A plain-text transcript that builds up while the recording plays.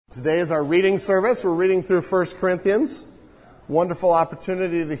Today is our reading service. We're reading through 1 Corinthians. Wonderful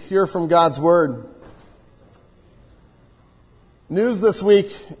opportunity to hear from God's Word. News this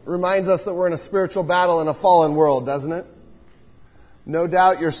week reminds us that we're in a spiritual battle in a fallen world, doesn't it? No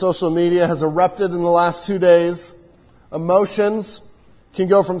doubt your social media has erupted in the last 2 days. Emotions can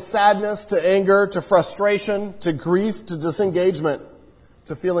go from sadness to anger to frustration to grief to disengagement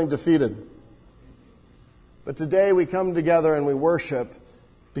to feeling defeated. But today we come together and we worship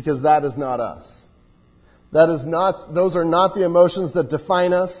because that is not us. Those are not the emotions that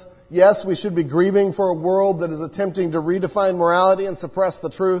define us. Yes, we should be grieving for a world that is attempting to redefine morality and suppress the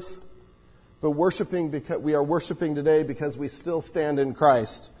truth. But we are worshiping today because we still stand in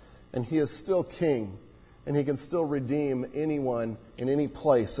Christ, and He is still King, and He can still redeem anyone in any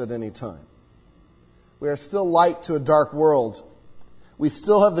place at any time. We are still light to a dark world. We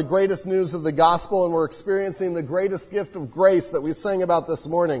still have the greatest news of the gospel, and we're experiencing the greatest gift of grace that we sang about this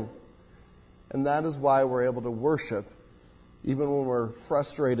morning. And that is why we're able to worship, even when we're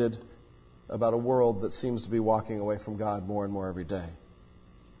frustrated about a world that seems to be walking away from God more and more every day.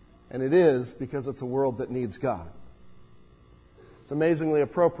 And it is because it's a world that needs God. It's amazingly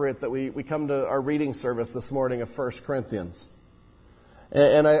appropriate that we come to our reading service this morning of 1 Corinthians.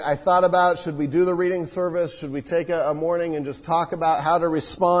 And I thought about, should we do the reading service? Should we take a morning and just talk about how to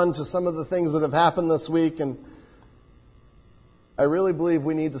respond to some of the things that have happened this week? And I really believe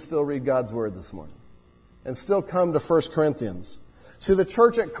we need to still read God's Word this morning and still come to 1 Corinthians. See, the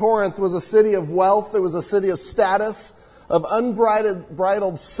church at Corinth was a city of wealth. It was a city of status, of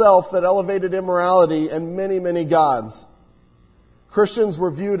unbridled self that elevated immorality and many, many gods. Christians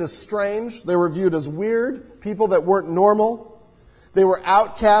were viewed as strange. They were viewed as weird, people that weren't normal. They were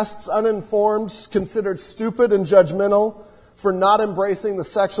outcasts, uninformed, considered stupid and judgmental for not embracing the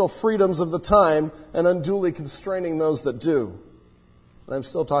sexual freedoms of the time and unduly constraining those that do. And I'm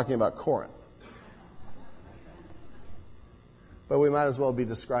still talking about Corinth. But we might as well be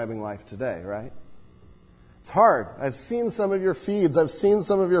describing life today, right? It's hard. I've seen some of your feeds. I've seen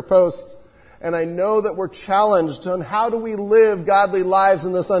some of your posts. And I know that we're challenged on how do we live godly lives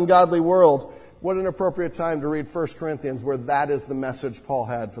in this ungodly world. What an appropriate time to read 1 Corinthians, where that is the message Paul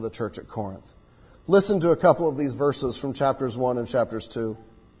had for the church at Corinth. Listen to a couple of these verses from chapters 1 and chapters 2.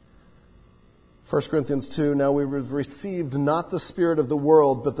 1 Corinthians 2, now we have received not the spirit of the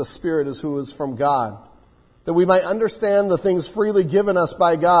world, but the Spirit who is from God, that we might understand the things freely given us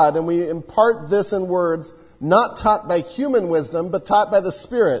by God, and we impart this in words not taught by human wisdom, but taught by the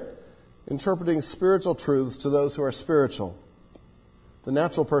Spirit, interpreting spiritual truths to those who are spiritual. The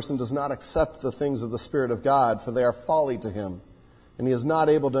natural person does not accept the things of the Spirit of God, for they are folly to him, and he is not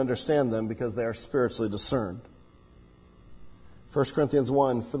able to understand them because they are spiritually discerned. 1 Corinthians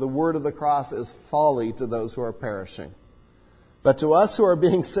 1, for the word of the cross is folly to those who are perishing. But to us who are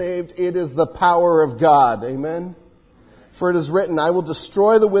being saved, it is the power of God. Amen? For it is written, I will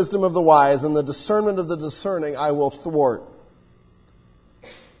destroy the wisdom of the wise, and the discernment of the discerning I will thwart.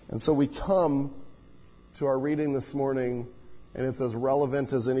 And so we come to our reading this morning, and it's as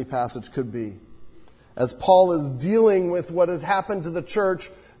relevant as any passage could be. As Paul is dealing with what has happened to the church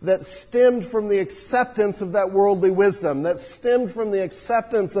that stemmed from the acceptance of that worldly wisdom, that stemmed from the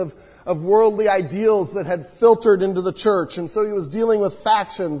acceptance of worldly ideals that had filtered into the church. And so he was dealing with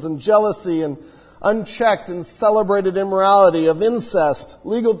factions and jealousy and unchecked and celebrated immorality, of incest,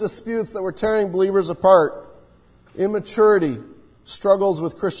 legal disputes that were tearing believers apart, immaturity, struggles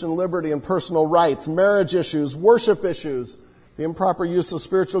with Christian liberty and personal rights, marriage issues, worship issues, the improper use of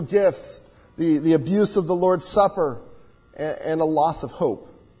spiritual gifts, the abuse of the Lord's Supper, and a loss of hope.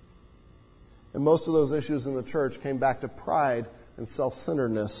 And most of those issues in the church came back to pride and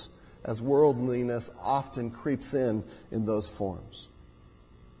self-centeredness, as worldliness often creeps in those forms.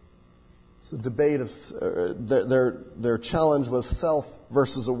 So the debate of their challenge was self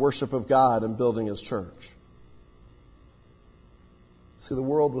versus a worship of God and building His church. See, the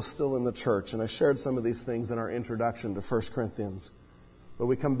world was still in the church, and I shared some of these things in our introduction to 1 Corinthians, but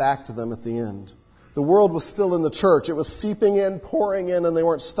we come back to them at the end. The world was still in the church. It was seeping in, pouring in, and they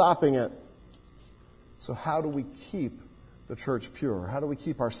weren't stopping it. So how do we keep the church pure? How do we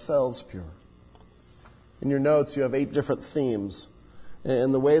keep ourselves pure? In your notes, you have 8 different themes.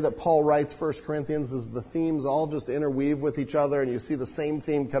 And the way that Paul writes 1 Corinthians is the themes all just interweave with each other, and you see the same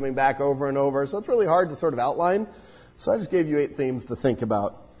theme coming back over and over. So it's really hard to sort of outline. So I just gave you 8 themes to think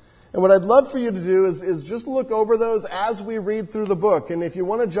about. And what I'd love for you to do is just look over those as we read through the book. And if you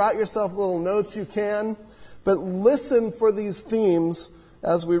want to jot yourself little notes, you can. But listen for these themes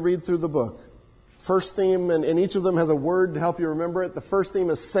as we read through the book. First theme, and each of them has a word to help you remember it. The first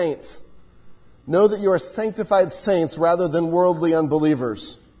theme is saints. Know that you are sanctified saints rather than worldly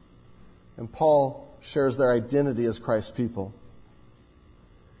unbelievers. And Paul shares their identity as Christ's people.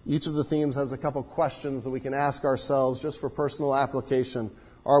 Each of the themes has a couple questions that we can ask ourselves just for personal application.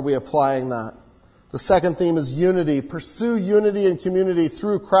 Are we applying that? The second theme is unity. Pursue unity and community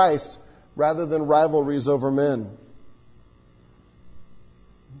through Christ rather than rivalries over men.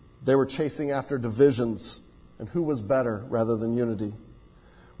 They were chasing after divisions and who was better rather than unity.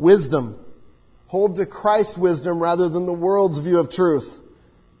 Wisdom. Hold to Christ's wisdom rather than the world's view of truth.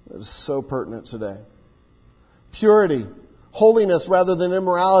 That is so pertinent today. Purity. Holiness rather than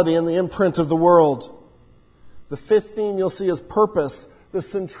immorality and the imprint of the world. The fifth theme you'll see is purpose. The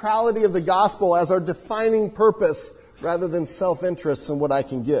centrality of the gospel as our defining purpose rather than self-interest in what I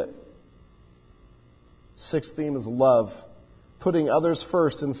can get. Sixth theme is love. Putting others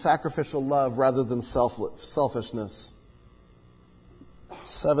first in sacrificial love rather than selfishness.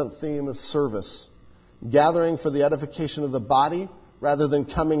 Seventh theme is service. Gathering for the edification of the body rather than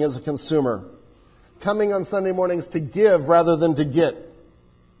coming as a consumer. Coming on Sunday mornings to give rather than to get.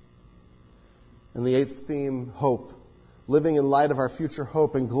 And the eighth theme, hope. Living in light of our future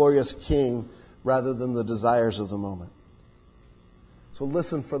hope and glorious King rather than the desires of the moment. So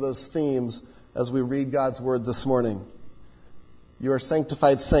listen for those themes as we read God's Word this morning. You are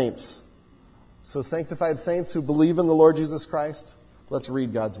sanctified saints. So sanctified saints who believe in the Lord Jesus Christ, let's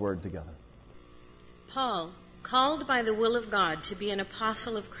read God's Word together. Paul, called by the will of God to be an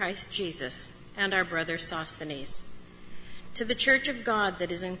apostle of Christ Jesus, and our brother Sosthenes, to the church of God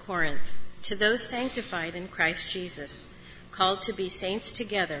that is in Corinth, to those sanctified in Christ Jesus, called to be saints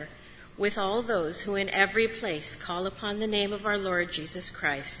together, with all those who in every place call upon the name of our Lord Jesus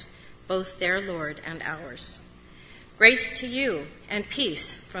Christ, both their Lord and ours. Grace to you and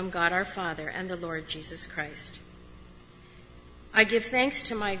peace from God our Father and the Lord Jesus Christ. I give thanks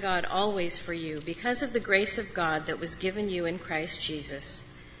to my God always for you, because of the grace of God that was given you in Christ Jesus,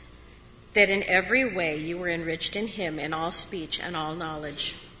 that in every way you were enriched in him in all speech and all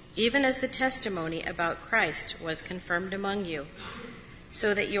knowledge, even as the testimony about Christ was confirmed among you,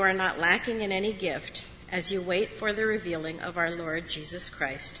 so that you are not lacking in any gift as you wait for the revealing of our Lord Jesus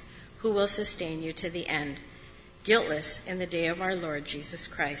Christ, who will sustain you to the end, guiltless in the day of our Lord Jesus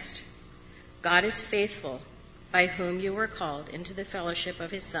Christ. God is faithful, by whom you were called into the fellowship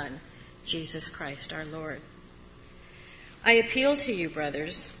of his Son, Jesus Christ our Lord. I appeal to you,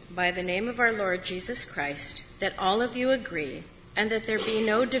 brothers, by the name of our Lord Jesus Christ, that all of you agree, and that there be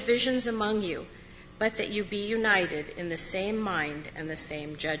no divisions among you, but that you be united in the same mind and the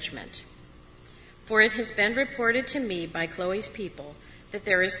same judgment. For it has been reported to me by Chloe's people that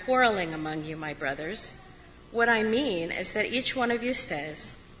there is quarreling among you, my brothers. What I mean is that each one of you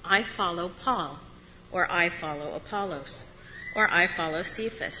says, I follow Paul, or I follow Apollos, or I follow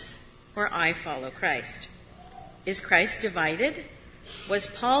Cephas, or I follow Christ. Is Christ divided? Was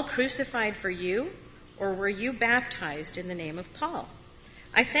Paul crucified for you, or were you baptized in the name of Paul?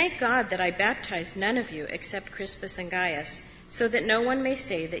 I thank God that I baptized none of you except Crispus and Gaius, so that no one may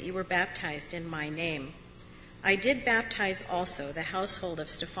say that you were baptized in my name. I did baptize also the household of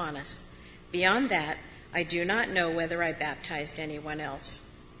Stephanas. Beyond that, I do not know whether I baptized anyone else.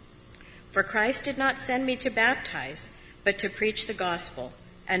 For Christ did not send me to baptize, but to preach the gospel,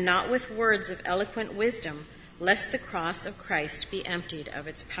 and not with words of eloquent wisdom, lest the cross of Christ be emptied of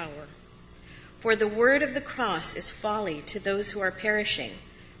its power. For the word of the cross is folly to those who are perishing,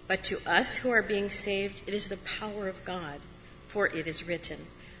 but to us who are being saved it is the power of God. For it is written,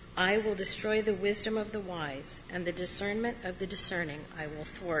 I will destroy the wisdom of the wise, and the discernment of the discerning I will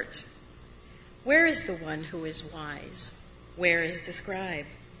thwart. Where is the one who is wise? Where is the scribe?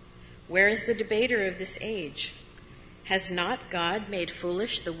 Where is the debater of this age? Has not God made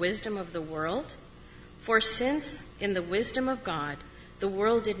foolish the wisdom of the world? For since, in the wisdom of God, the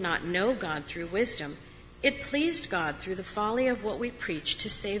world did not know God through wisdom, it pleased God through the folly of what we preach to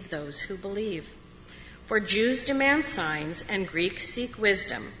save those who believe. For Jews demand signs and Greeks seek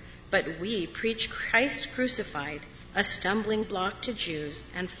wisdom, but we preach Christ crucified, a stumbling block to Jews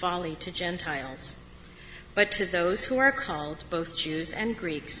and folly to Gentiles. But to those who are called, both Jews and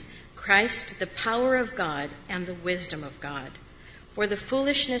Greeks, Christ, the power of God and the wisdom of God. For the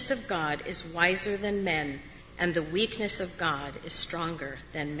foolishness of God is wiser than men, and the weakness of God is stronger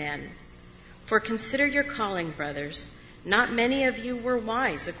than men. For consider your calling, brothers. Not many of you were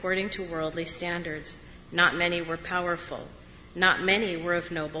wise according to worldly standards. Not many were powerful. Not many were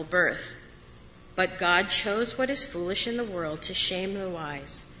of noble birth. But God chose what is foolish in the world to shame the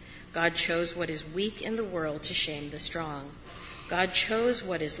wise. God chose what is weak in the world to shame the strong. God chose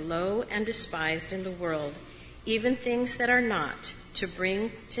what is low and despised in the world, even things that are not, to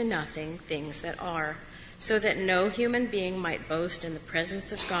bring to nothing things that are, so that no human being might boast in the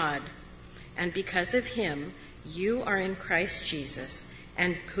presence of God. and because of him you are in Christ Jesus,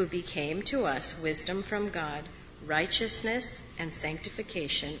 and who became to us wisdom from God, righteousness and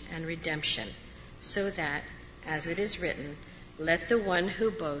sanctification and redemption, so that, as it is written, let the one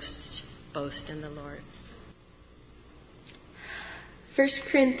who boasts boast in the Lord. 1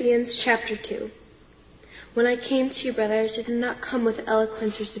 Corinthians chapter 2. When I came to you, brothers, I did not come with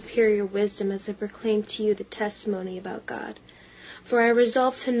eloquence or superior wisdom as I proclaimed to you the testimony about God. For I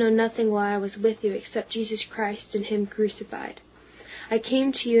resolved to know nothing while I was with you except Jesus Christ and him crucified. I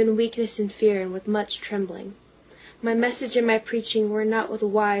came to you in weakness and fear and with much trembling. My message and my preaching were not with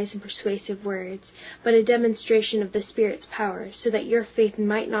wise and persuasive words, but a demonstration of the Spirit's power, so that your faith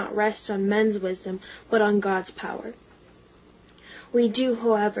might not rest on men's wisdom, but on God's power. We do,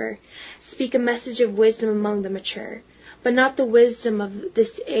 however, speak a message of wisdom among the mature, but not the wisdom of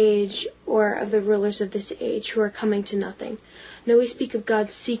this age or of the rulers of this age who are coming to nothing. No, we speak of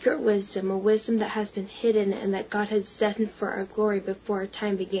God's secret wisdom, a wisdom that has been hidden and that God has destined for our glory before our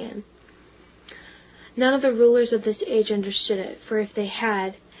time began. None of the rulers of this age understood it, for if they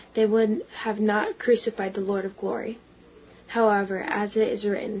had, they would have not crucified the Lord of glory. However, as it is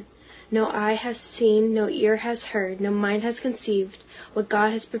written, no eye has seen, no ear has heard, no mind has conceived what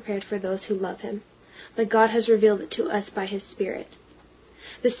God has prepared for those who love him. But God has revealed it to us by his Spirit.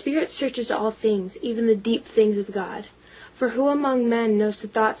 The Spirit searches all things, even the deep things of God. For who among men knows the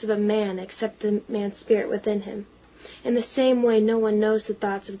thoughts of a man except the man's spirit within him? In the same way no one knows the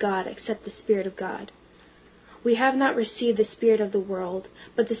thoughts of God except the Spirit of God. We have not received the spirit of the world,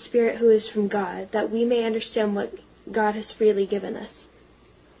 but the Spirit who is from God, that we may understand what God has freely given us.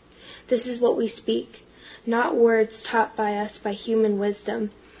 This is what we speak, not words taught by us by human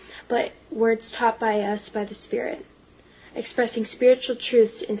wisdom, but words taught by us by the Spirit, expressing spiritual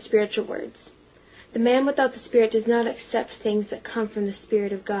truths in spiritual words. The man without the Spirit does not accept things that come from the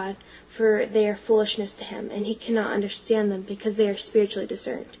Spirit of God, for they are foolishness to him, and he cannot understand them because they are spiritually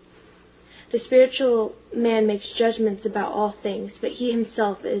discerned. The spiritual man makes judgments about all things, but he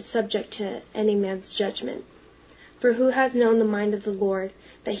himself is subject to any man's judgment. For who has known the mind of the Lord,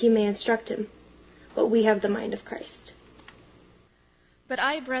 that he may instruct him? But we have the mind of Christ. But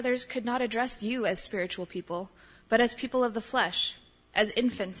I, brothers, could not address you as spiritual people, but as people of the flesh, as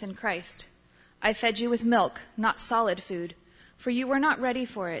infants in Christ. I fed you with milk, not solid food, for you were not ready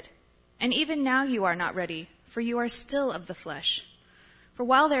for it. And even now you are not ready, for you are still of the flesh. For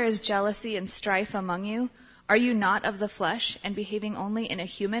while there is jealousy and strife among you, are you not of the flesh and behaving only in a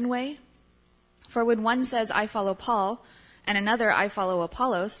human way? For when one says, I follow Paul, and another, I follow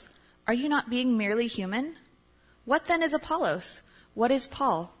Apollos, are you not being merely human? What then is Apollos? What is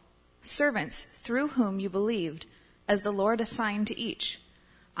Paul? Servants through whom you believed, as the Lord assigned to each.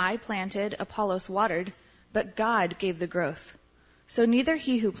 I planted, Apollos watered, but God gave the growth. So neither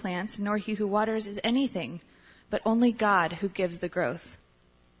he who plants nor he who waters is anything, but only God who gives the growth.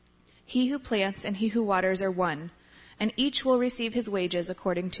 He who plants and he who waters are one, and each will receive his wages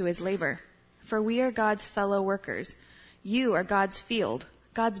according to his labor. For we are God's fellow workers. You are God's field,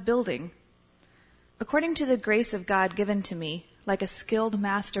 God's building. According to the grace of God given to me, like a skilled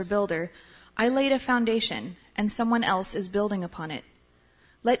master builder, I laid a foundation, and someone else is building upon it.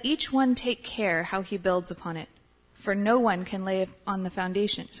 Let each one take care how he builds upon it. For no one can lay a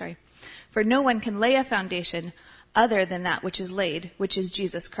foundation other than that which is laid, which is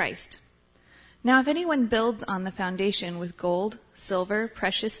Jesus Christ. Now if anyone builds on the foundation with gold, silver,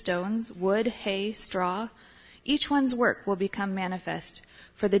 precious stones, wood, hay, straw, each one's work will become manifest,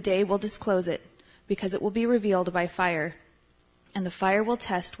 for the day will disclose it, because it will be revealed by fire, and the fire will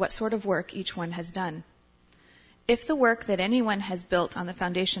test what sort of work each one has done. If the work that anyone has built on the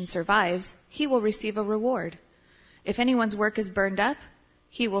foundation survives, he will receive a reward. If anyone's work is burned up,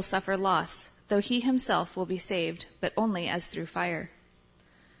 he will suffer loss, though he himself will be saved, but only as through fire.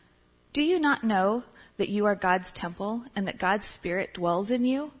 Do you not know that you are God's temple and that God's Spirit dwells in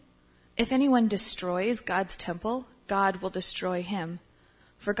you? If anyone destroys God's temple, God will destroy him.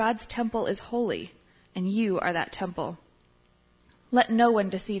 For God's temple is holy, and you are that temple. Let no one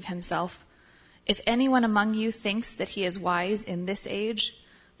deceive himself. If anyone among you thinks that he is wise in this age,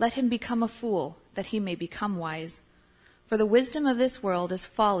 let him become a fool, that he may become wise. For the wisdom of this world is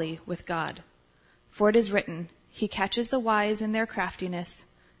folly with God. For it is written, He catches the wise in their craftiness.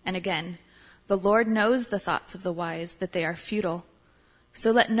 And again, the Lord knows the thoughts of the wise, that they are futile.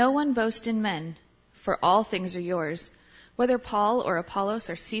 So let no one boast in men, for all things are yours, whether Paul or Apollos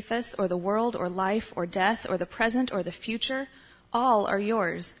or Cephas or the world or life or death or the present or the future, all are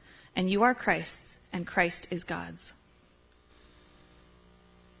yours, and you are Christ's, and Christ is God's.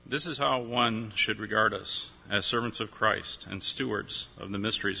 This is how one should regard us, as servants of Christ and stewards of the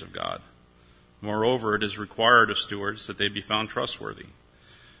mysteries of God. Moreover, it is required of stewards that they be found trustworthy.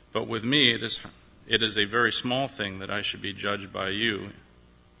 But with me it is a very small thing that I should be judged by you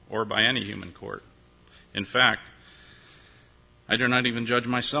or by any human court. In fact, I do not even judge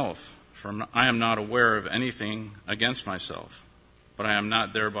myself, for I am not aware of anything against myself, but I am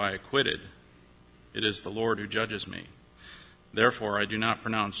not thereby acquitted. It is the Lord who judges me. Therefore, I do not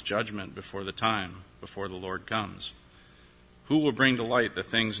pronounce judgment before the Lord comes. Who will bring to light the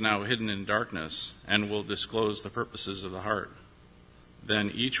things now hidden in darkness, and will disclose the purposes of the heart?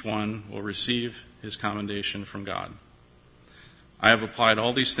 Then each one will receive his commendation from God. I have applied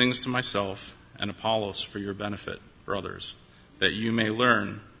all these things to myself and Apollos for your benefit, brothers, that you may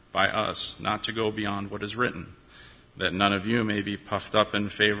learn by us not to go beyond what is written, that none of you may be puffed up in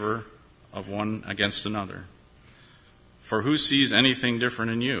favor of one against another. For who sees anything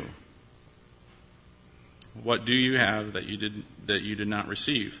different in you? What do you have that you did not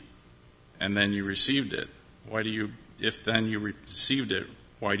receive? And then you received it. If then you received it,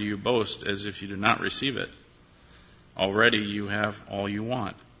 why do you boast as if you did not receive it? Already you have all you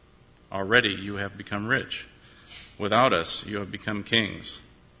want. Already you have become rich. Without us you have become kings.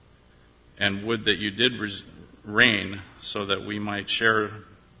 And would that you did reign so that we might share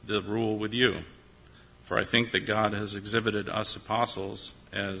the rule with you. For I think that God has exhibited us apostles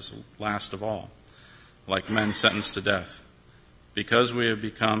as last of all, like men sentenced to death, because we have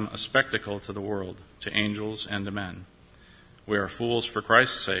become a spectacle to the world, to angels and to men. We are fools for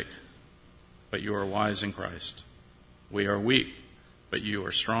Christ's sake, but you are wise in Christ. We are weak, but you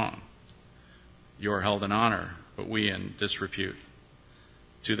are strong. You are held in honor, but we in disrepute.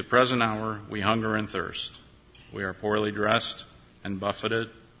 To the present hour we hunger and thirst. We are poorly dressed and buffeted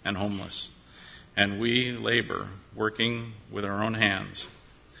and homeless. And we labor, working with our own hands.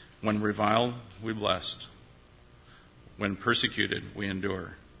 When reviled, we blessed. When persecuted, we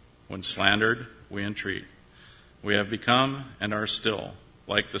endure. When slandered, we entreat. We have become and are still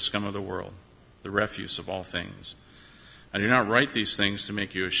like the scum of the world, the refuse of all things. I do not write these things to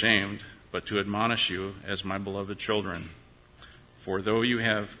make you ashamed, but to admonish you as my beloved children. For though you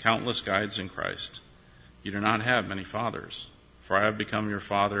have countless guides in Christ, you do not have many fathers. For I have become your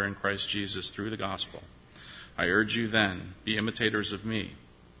father in Christ Jesus through the gospel. I urge you then, be imitators of me.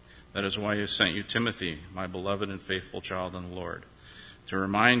 That is why I sent you Timothy, my beloved and faithful child in the Lord, to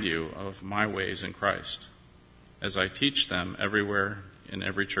remind you of my ways in Christ, as I teach them everywhere in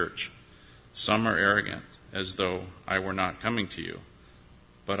every church. Some are arrogant, as though I were not coming to you.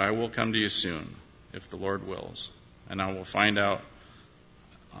 But I will come to you soon, if the Lord wills, and I will find out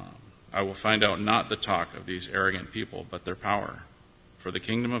not the talk of these arrogant people, but their power. For the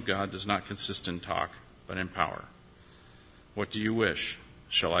kingdom of God does not consist in talk, but in power. What do you wish?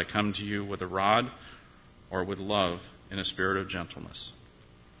 Shall I come to you with a rod, or with love in a spirit of gentleness?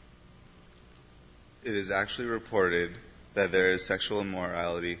 It is actually reported that there is sexual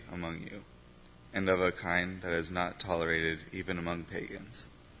immorality among you, and of a kind that is not tolerated even among pagans.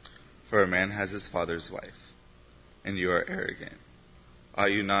 For a man has his father's wife, and you are arrogant.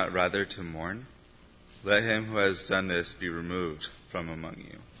 Ought you not rather to mourn? Let him who has done this be removed from among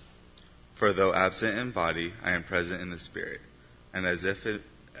you. For though absent in body, I am present in the spirit, and as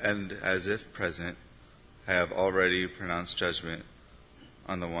if present, I have already pronounced judgment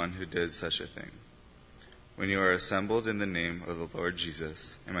on the one who did such a thing. When you are assembled in the name of the Lord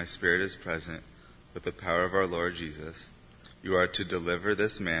Jesus, and my spirit is present with the power of our Lord Jesus, you are to deliver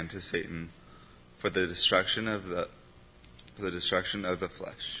this man to Satan for the destruction of the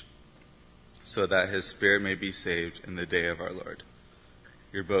flesh, so that his spirit may be saved in the day of our Lord.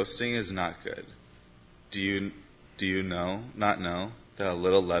 Your boasting is not good. Do you not know that a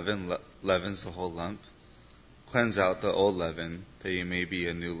little leaven leavens the whole lump? Cleanse out the old leaven, that you may be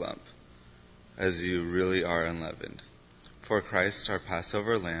a new lump, as you really are unleavened. For Christ, our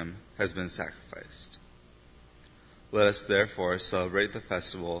Passover lamb, has been sacrificed. Let us therefore celebrate the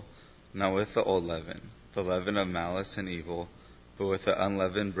festival not with the old leaven, the leaven of malice and evil, but with the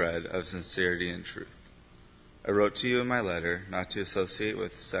unleavened bread of sincerity and truth. I wrote to you in my letter not to associate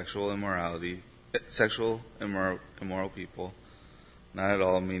with immoral people, not at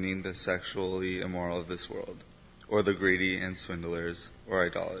all meaning the sexually immoral of this world, or the greedy and swindlers, or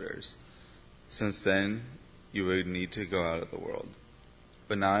idolaters, since then you would need to go out of the world.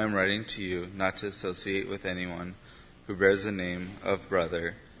 But now I am writing to you not to associate with anyone who bears the name of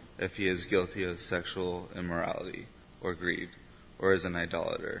brother if he is guilty of sexual immorality, or greed, or is an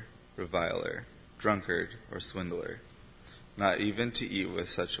idolater, reviler, drunkard, or swindler, not even to eat with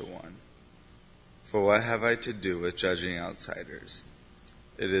such a one. For what have I to do with judging outsiders?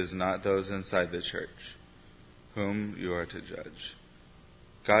 It is not those inside the church whom you are to judge,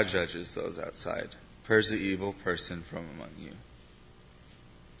 God judges those outside. Purge the evil person from among you.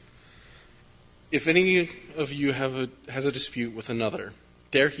 If any of you has a dispute with another,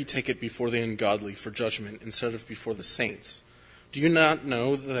 dare he take it before the ungodly for judgment instead of before the saints? Do you not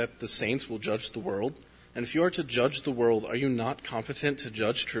know that the saints will judge the world? And if you are to judge the world, are you not competent to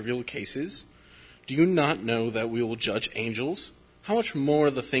judge trivial cases? Do you not know that we will judge angels? How much more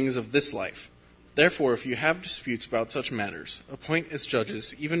the things of this life? Therefore, if you have disputes about such matters, appoint as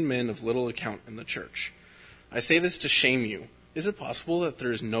judges even men of little account in the church. I say this to shame you. Is it possible that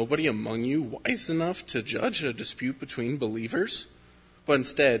there is nobody among you wise enough to judge a dispute between believers? But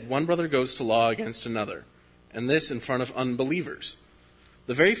instead, one brother goes to law against another, and this in front of unbelievers.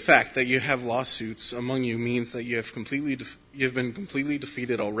 The very fact that you have lawsuits among you means that you have been completely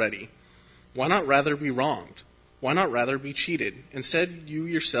defeated already. Why not rather be wronged? Why not rather be cheated? Instead, you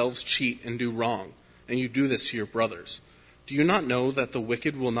yourselves cheat and do wrong, and you do this to your brothers. Do you not know that the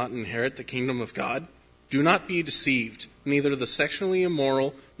wicked will not inherit the kingdom of God? Do not be deceived. Neither the sexually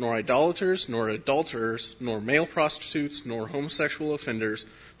immoral, nor idolaters, nor adulterers, nor male prostitutes, nor homosexual offenders,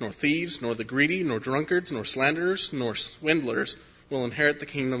 nor thieves, nor the greedy, nor drunkards, nor slanderers, nor swindlers will inherit the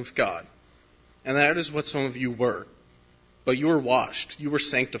kingdom of God. And that is what some of you were. But you were washed, you were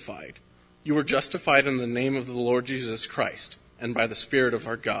sanctified, you were justified in the name of the Lord Jesus Christ, and by the Spirit of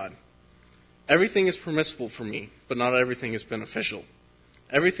our God. Everything is permissible for me, but not everything is beneficial.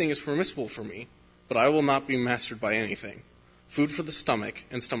 Everything is permissible for me, but I will not be mastered by anything. Food for the stomach,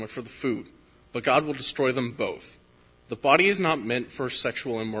 and stomach for the food, but God will destroy them both. The body is not meant for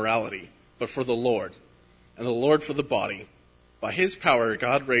sexual immorality, but for the Lord, and the Lord for the body. By his power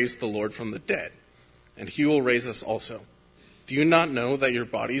God raised the Lord from the dead, and he will raise us also. Do you not know that your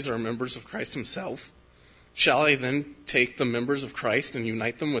bodies are members of Christ himself? Shall I then take the members of Christ and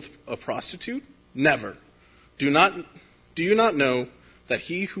unite them with a prostitute? Never. Do you not know that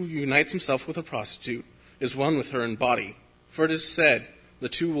he who unites himself with a prostitute is one with her in body? For it is said, the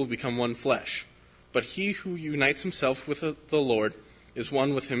two will become one flesh. But he who unites himself with the Lord is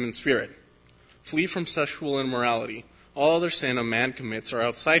one with him in spirit. Flee from sexual immorality. All other sin a man commits are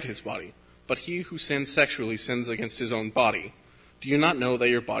outside his body, but he who sins sexually sins against his own body. Do you not know that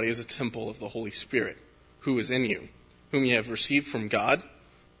your body is a temple of the Holy Spirit, who is in you, whom you have received from God?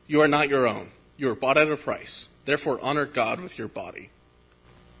 You are not your own. You are bought at a price. Therefore honor God with your body.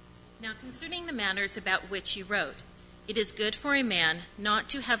 Now concerning the matters about which you wrote, it is good for a man not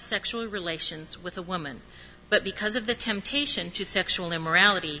to have sexual relations with a woman, but because of the temptation to sexual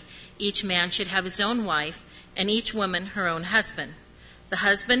immorality, each man should have his own wife, and each woman her own husband. The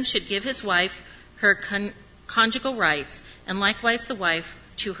husband should give his wife her conjugal rights, and likewise the wife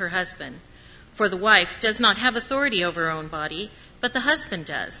to her husband. For the wife does not have authority over her own body, but the husband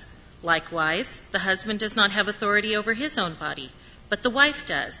does. Likewise, the husband does not have authority over his own body, but the wife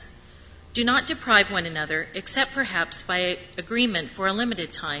does. Do not deprive one another, except perhaps by agreement for a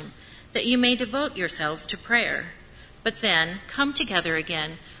limited time, that you may devote yourselves to prayer. But then come together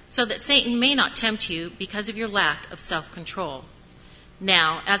again, so that Satan may not tempt you because of your lack of self-control.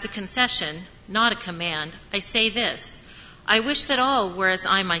 Now, as a concession, not a command, I say this: I wish that all were as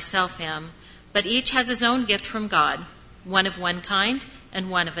I myself am, but each has his own gift from God, one of one kind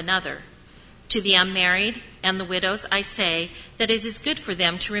and one of another. To the unmarried and the widows I say that it is good for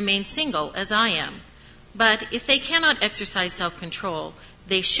them to remain single as I am. But if they cannot exercise self-control,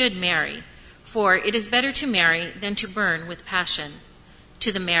 they should marry, for it is better to marry than to burn with passion.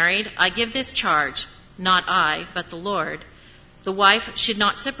 To the married I give this charge, not I, but the Lord. The wife should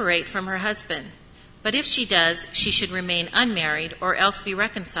not separate from her husband, but if she does, she should remain unmarried or else be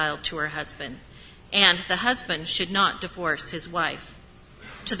reconciled to her husband, and the husband should not divorce his wife.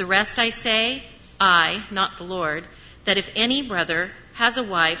 To the rest I say, I, not the Lord, that if any brother has a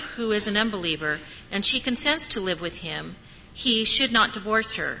wife who is an unbeliever, and she consents to live with him, he should not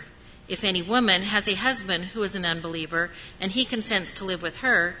divorce her. If any woman has a husband who is an unbeliever, and he consents to live with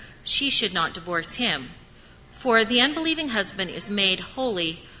her, she should not divorce him. For the unbelieving husband is made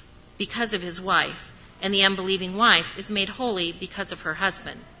holy because of his wife, and the unbelieving wife is made holy because of her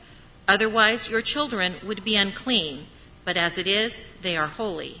husband. Otherwise your children would be unclean, but as it is, they are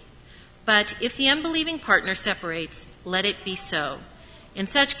holy. But if the unbelieving partner separates, let it be so. In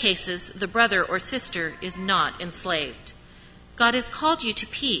such cases, the brother or sister is not enslaved. God has called you to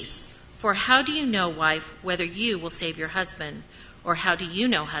peace, for how do you know, wife, whether you will save your husband? Or how do you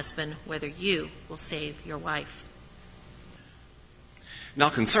know, husband, whether you will save your wife? Now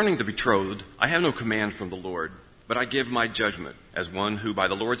concerning the betrothed, I have no command from the Lord, but I give my judgment as one who by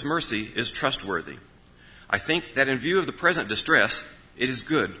the Lord's mercy is trustworthy. I think that in view of the present distress, it is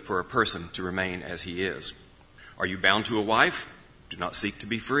good for a person to remain as he is. Are you bound to a wife? Do not seek to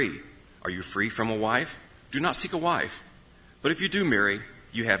be free. Are you free from a wife? Do not seek a wife. But if you do marry,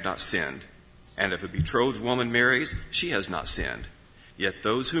 you have not sinned. And if a betrothed woman marries, she has not sinned. Yet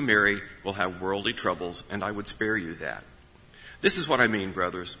those who marry will have worldly troubles, and I would spare you that. This is what I mean,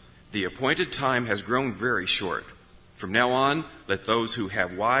 brothers. The appointed time has grown very short. From now on, let those who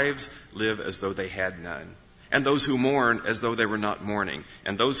have wives live as though they had none, and those who mourn as though they were not mourning,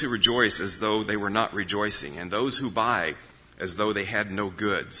 and those who rejoice as though they were not rejoicing, and those who buy as though they had no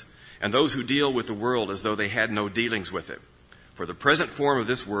goods, and those who deal with the world as though they had no dealings with it. For the present form of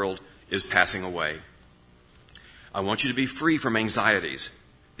this world is passing away. I want you to be free from anxieties.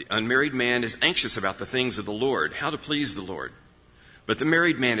 The unmarried man is anxious about the things of the Lord, how to please the Lord. But the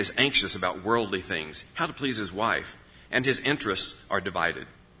married man is anxious about worldly things, how to please his wife, and his interests are divided.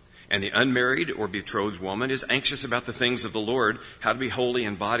 And the unmarried or betrothed woman is anxious about the things of the Lord, how to be holy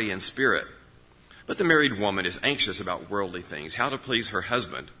in body and spirit. But the married woman is anxious about worldly things, how to please her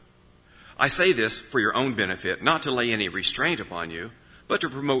husband. I say this for your own benefit, not to lay any restraint upon you, but to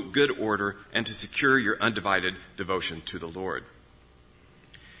promote good order and to secure your undivided devotion to the Lord.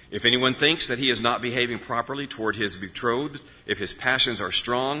 If anyone thinks that he is not behaving properly toward his betrothed, if his passions are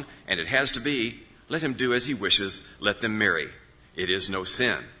strong, and it has to be, let him do as he wishes, let them marry. It is no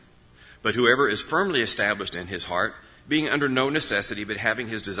sin. But whoever is firmly established in his heart, being under no necessity but having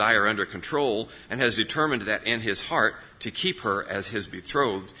his desire under control, and has determined that in his heart to keep her as his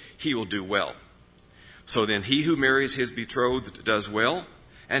betrothed, he will do well. So then he who marries his betrothed does well,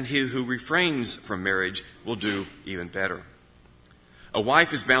 and he who refrains from marriage will do even better. A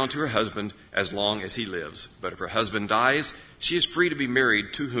wife is bound to her husband as long as he lives, but if her husband dies, she is free to be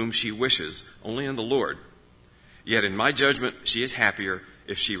married to whom she wishes, only in the Lord. Yet in my judgment, she is happier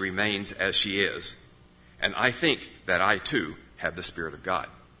if she remains as she is. And I think that I too have the Spirit of God.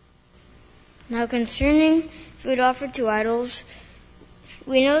 Now concerning food offered to idols,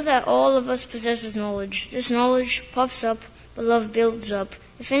 we know that all of us possesses knowledge. This knowledge puffs up, but love builds up.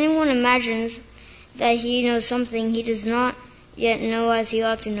 If anyone imagines that he knows something, he does not yet know as he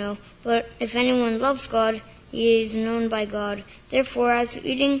ought to know. But if anyone loves God, he is known by God. Therefore, as to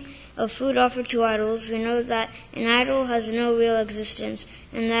eating of food offered to idols, we know that an idol has no real existence,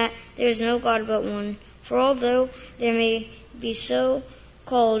 and that there is no God but one. For although there may be so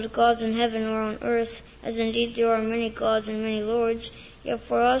called gods in heaven or on earth, as indeed there are many gods and many lords, yet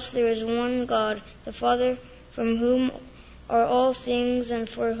for us there is one God, the Father, from whom are all things and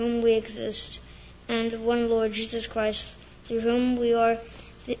for whom we exist, and one Lord, Jesus Christ, through whom we are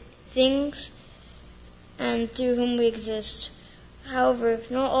things and through whom we exist. However,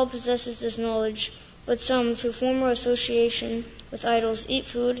 not all possesses this knowledge, but some, through former association with idols, eat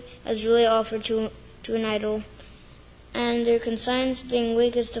food as really offered to an idol, and their conscience being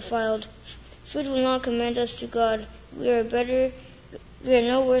weak is defiled. Food will not commend us to God. We are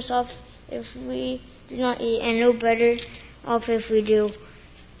no worse off if we do not eat, and no better off if we do.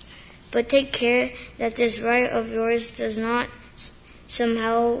 But take care that this right of yours does not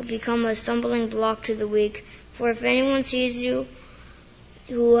somehow become a stumbling block to the weak. For if anyone sees you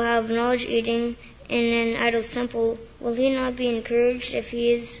who have knowledge eating in an idol's temple, will he not be encouraged if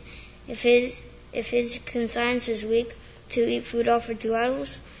his conscience is weak to eat food offered to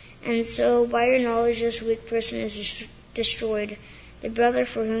idols? And so by your knowledge this weak person is destroyed, the brother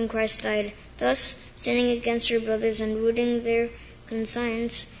for whom Christ died. Thus, sinning against your brothers and wounding their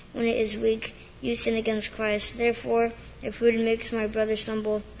conscience when it is weak, you sin against Christ. Therefore, if food makes my brother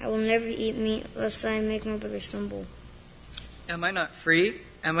stumble, I will never eat meat lest I make my brother stumble. Am I not free?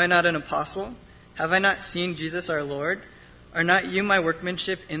 Am I not an apostle? Have I not seen Jesus our Lord? Are not you my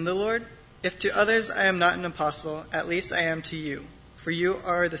workmanship in the Lord? If to others I am not an apostle, at least I am to you, for you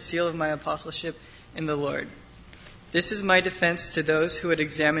are the seal of my apostleship in the Lord. This is my defense to those who would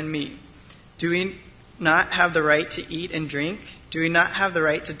examine me. Do we not have the right to eat and drink? Do we not have the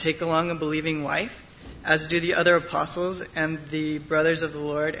right to take along a believing wife, as do the other apostles and the brothers of the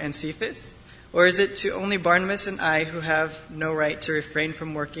Lord and Cephas? Or is it to only Barnabas and I who have no right to refrain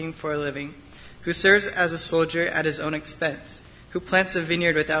from working for a living, who serves as a soldier at his own expense, who plants a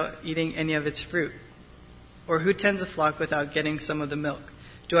vineyard without eating any of its fruit, or who tends a flock without getting some of the milk?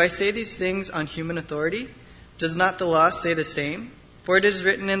 Do I say these things on human authority? Does not the law say the same? For it is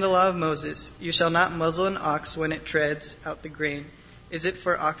written in the law of Moses, you shall not muzzle an ox when it treads out the grain. Is it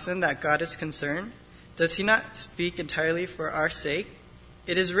for oxen that God is concerned? Does he not speak entirely for our sake?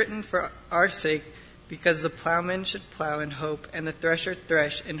 It is written for our sake, because the plowman should plow in hope, and the thresher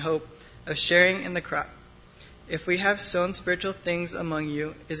thresh in hope of sharing in the crop. If we have sown spiritual things among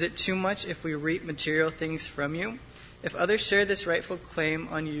you, is it too much if we reap material things from you? If others share this rightful claim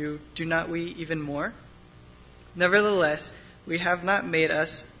on you, do not we even more? Nevertheless, We have not made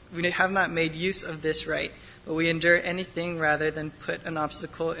use of this right, but we endure anything rather than put an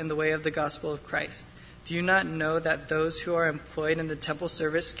obstacle in the way of the gospel of Christ. Do you not know that those who are employed in the temple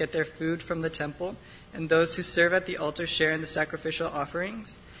service get their food from the temple, and those who serve at the altar share in the sacrificial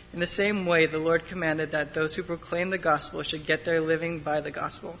offerings? In the same way, the Lord commanded that those who proclaim the gospel should get their living by the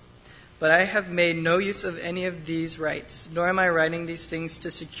gospel. But I have made no use of any of these rights, nor am I writing these things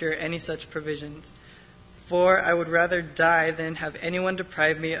to secure any such provisions. For I would rather die than have anyone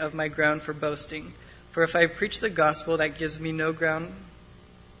deprive me of my ground for boasting. For if I preach the gospel, that gives me no ground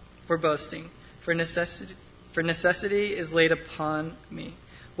for boasting. For necessity is laid upon me.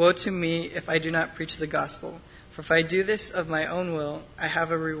 Woe to me if I do not preach the gospel. For if I do this of my own will, I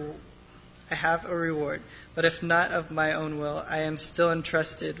have a reward. But if not of my own will, I am still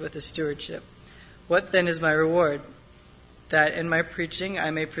entrusted with a stewardship. What then is my reward? That in my preaching I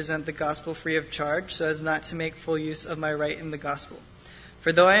may present the gospel free of charge, so as not to make full use of my right in the gospel.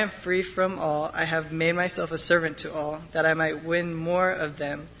 For though I am free from all, I have made myself a servant to all, that I might win more of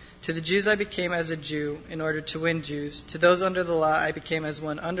them. To the Jews I became as a Jew, in order to win Jews. To those under the law I became as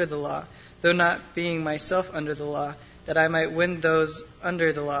one under the law, though not being myself under the law, that I might win those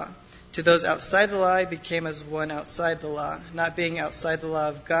under the law. To those outside the law I became as one outside the law, not being outside the law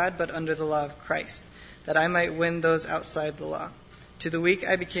of God, but under the law of Christ, that I might win those outside the law. To the weak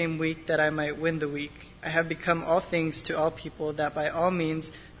I became weak, that I might win the weak. I have become all things to all people, that by all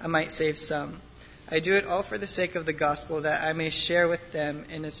means I might save some. I do it all for the sake of the gospel, that I may share with them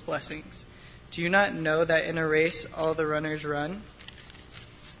in its blessings. Do you not know that in a race all the runners run,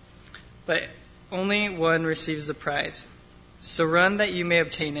 but only one receives the prize? So run that you may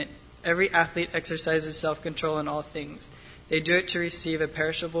obtain it. Every athlete exercises self-control in all things. They do it to receive a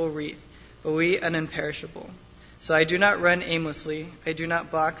perishable wreath, but we an imperishable. So I do not run aimlessly. I do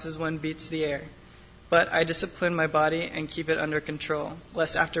not box as one beats the air. But I discipline my body and keep it under control,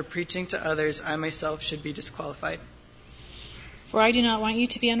 lest after preaching to others I myself should be disqualified. For I do not want you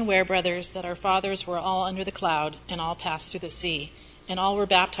to be unaware, brothers, that our fathers were all under the cloud, and all passed through the sea, and all were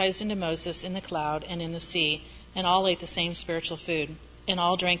baptized into Moses in the cloud and in the sea, and all ate the same spiritual food, and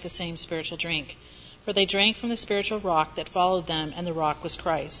all drank the same spiritual drink. For they drank from the spiritual rock that followed them, and the rock was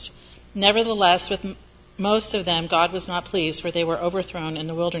Christ. Nevertheless, with most of them God was not pleased, for they were overthrown in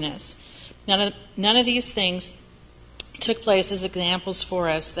the wilderness. None of these things took place as examples for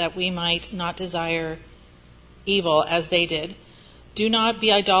us, that we might not desire evil as they did. Do not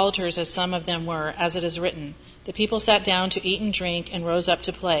be idolaters as some of them were, as it is written, the people sat down to eat and drink and rose up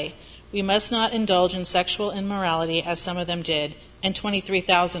to play. We must not indulge in sexual immorality as some of them did, and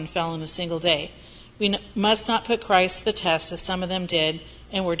 23,000 fell in a single day. We must not put Christ to the test as some of them did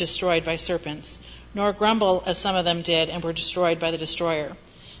and were destroyed by serpents, nor grumble as some of them did and were destroyed by the destroyer.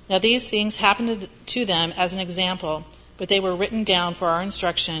 Now these things happened to them as an example, but they were written down for our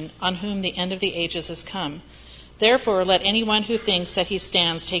instruction, on whom the end of the ages has come. Therefore let anyone who thinks that he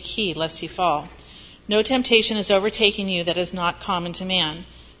stands take heed lest he fall. No temptation is overtaking you that is not common to man.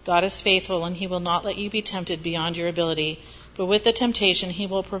 God is faithful, and he will not let you be tempted beyond your ability, but with the temptation he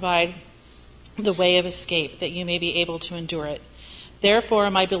will provide the way of escape, that you may be able to endure it. Therefore,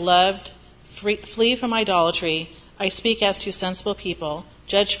 my beloved, flee from idolatry. I speak as to sensible people.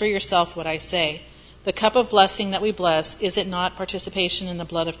 Judge for yourself what I say. The cup of blessing that we bless, is it not participation in the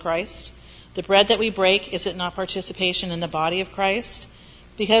blood of Christ? The bread that we break, is it not participation in the body of Christ?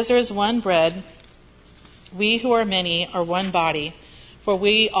 Because there is one bread, we who are many are one body, for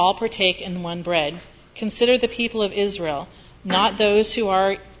we all partake in one bread. Consider the people of Israel, not those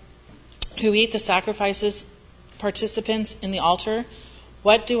who eat the sacrifices, participants in the altar.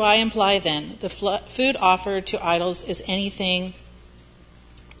 What do I imply then? The food offered to idols is anything,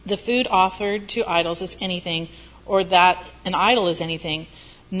 or that an idol is anything.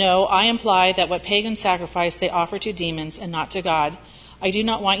 No, I imply that what pagans sacrifice they offer to demons and not to God. I do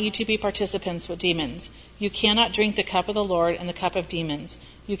not want you to be participants with demons. You cannot drink the cup of the Lord and the cup of demons.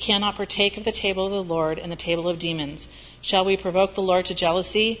 You cannot partake of the table of the Lord and the table of demons. Shall we provoke the Lord to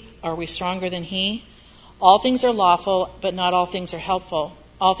jealousy? Are we stronger than he? All things are lawful, but not all things are helpful.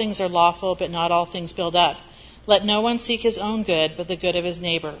 All things are lawful, but not all things build up. Let no one seek his own good, but the good of his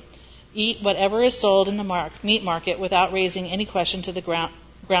neighbor. Eat whatever is sold in the meat market without raising any question to the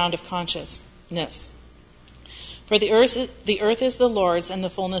ground of consciousness. For the earth is the Lord's and the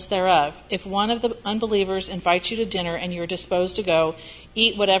fullness thereof. If one of the unbelievers invites you to dinner and you are disposed to go,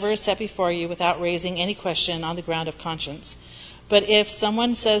 eat whatever is set before you without raising any question on the ground of conscience. But if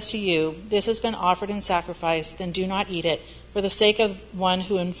someone says to you, this has been offered in sacrifice, then do not eat it, for the sake of one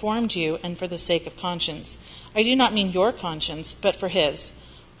who informed you and for the sake of conscience. I do not mean your conscience, but for his.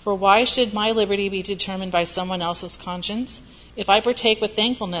 For why should my liberty be determined by someone else's conscience? If I partake with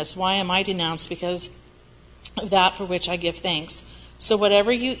thankfulness, why am I denounced because of that for which I give thanks? So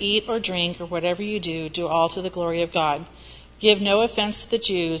whatever you eat or drink or whatever you do, do all to the glory of God. Give no offense to the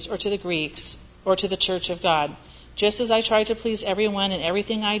Jews or to the Greeks or to the church of God, just as I try to please everyone in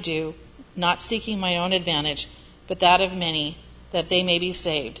everything I do, not seeking my own advantage, but that of many, that they may be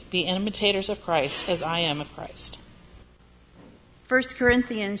saved. Be imitators of Christ as I am of Christ. 1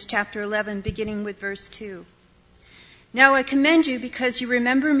 Corinthians chapter 11, beginning with verse 2. Now I commend you because you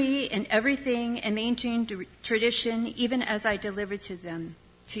remember me in everything and maintain tradition, even as I delivered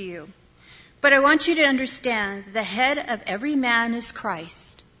to you. But I want you to understand the head of every man is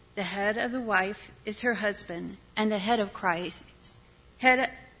Christ. The head of the wife is her husband, and the head of Christ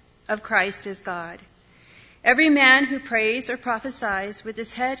is God. Every man who prays or prophesies with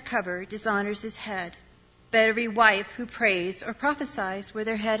his head covered dishonors his head. But every wife who prays or prophesies with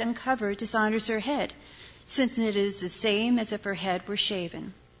her head uncovered dishonors her head, since it is the same as if her head were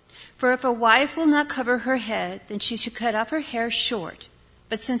shaven. For if a wife will not cover her head, then she should cut off her hair short.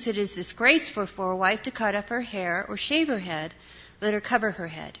 But since it is disgraceful for a wife to cut off her hair or shave her head, let her cover her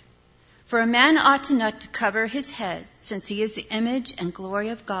head. For a man ought not to cover his head, since he is the image and glory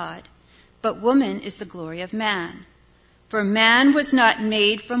of God, but woman is the glory of man. For man was not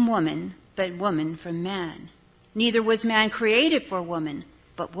made from woman, but woman from man. Neither was man created for woman,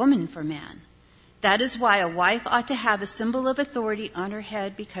 but woman for man. That is why a wife ought to have a symbol of authority on her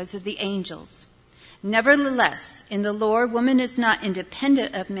head because of the angels. Nevertheless, in the Lord, woman is not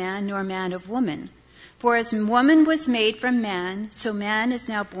independent of man, nor man of woman. For as woman was made from man, so man is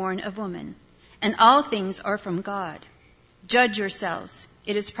now born of woman. And all things are from God. Judge yourselves.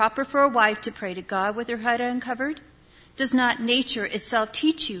 It is proper for a wife to pray to God with her head uncovered? Does not nature itself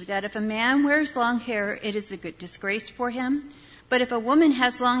teach you that if a man wears long hair, it is a good disgrace for him? But if a woman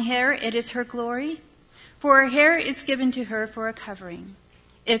has long hair, it is her glory? For her hair is given to her for a covering.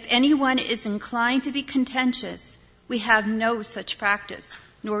 If anyone is inclined to be contentious, we have no such practice,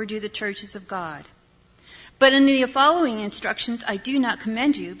 nor do the churches of God. But in the following instructions I do not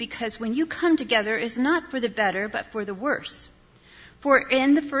commend you, because when you come together it is not for the better, but for the worse. For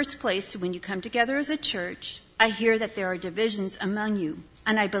in the first place, when you come together as a church, I hear that there are divisions among you,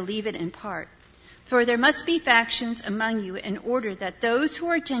 and I believe it in part. For there must be factions among you in order that those who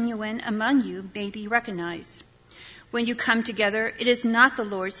are genuine among you may be recognized. When you come together, it is not the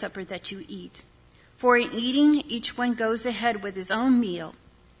Lord's Supper that you eat. For in eating, each one goes ahead with his own meal.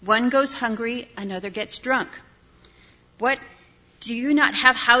 One goes hungry, another gets drunk. What? Do you not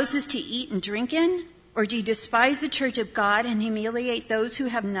have houses to eat and drink in? Or do you despise the church of God and humiliate those who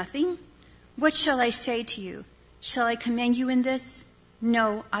have nothing? What shall I say to you? Shall I commend you in this?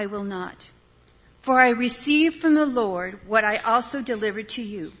 No, I will not. For I received from the Lord what I also delivered to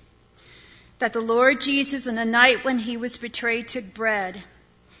you, that the Lord Jesus, on the night when he was betrayed, took bread,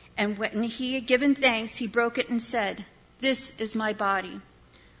 and when he had given thanks, he broke it and said, "This is my body,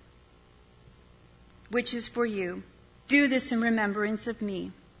 which is for you. Do this in remembrance of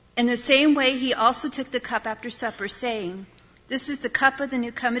me." In the same way, he also took the cup after supper, saying, "This is the cup of the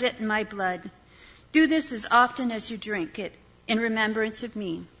new covenant in my blood. Do this as often as you drink it in remembrance of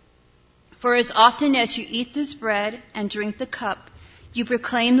me. For as often as you eat this bread and drink the cup, you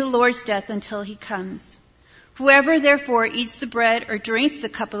proclaim the Lord's death until he comes. Whoever therefore eats the bread or drinks the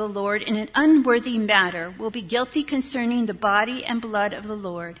cup of the Lord in an unworthy manner will be guilty concerning the body and blood of the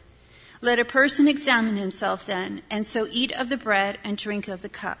Lord. Let a person examine himself then, and so eat of the bread and drink of the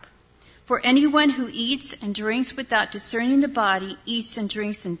cup. For anyone who eats and drinks without discerning the body eats and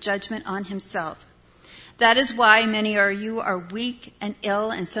drinks in judgment on himself. That is why many of you are weak and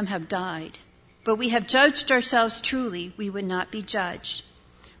ill, and some have died. But we have judged ourselves truly, we would not be judged.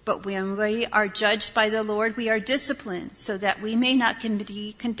 But when we are judged by the Lord, we are disciplined, so that we may not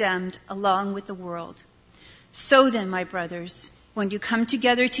be condemned along with the world. So then, my brothers, when you come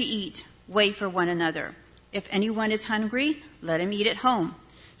together to eat, wait for one another. If anyone is hungry, let him eat at home,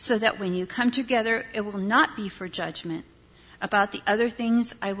 so that when you come together, it will not be for judgment. About the other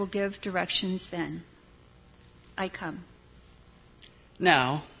things, I will give directions then. I come.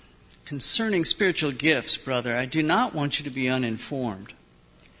 Now, concerning spiritual gifts, brother, I do not want you to be uninformed.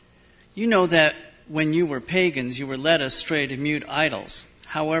 You know that when you were pagans, you were led astray to mute idols,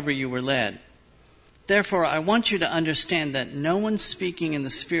 however you were led. Therefore, I want you to understand that no one speaking in the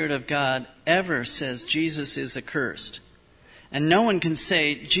Spirit of God ever says Jesus is accursed. And no one can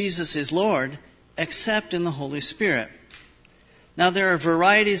say Jesus is Lord except in the Holy Spirit. Now there are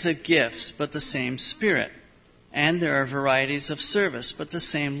varieties of gifts, but the same Spirit. And there are varieties of service, but the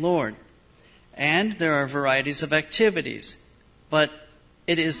same Lord. And there are varieties of activities, but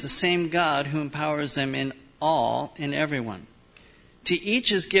it is the same God who empowers them in everyone. To each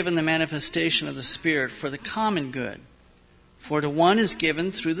is given the manifestation of the Spirit for the common good. For to one is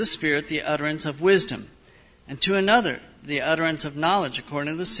given through the Spirit the utterance of wisdom, and to another the utterance of knowledge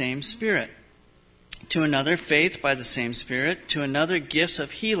according to the same Spirit. To another faith by the same Spirit, to another gifts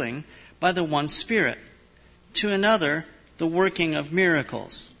of healing by the one Spirit, to another the working of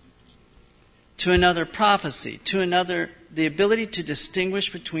miracles, to another prophecy, to another the ability to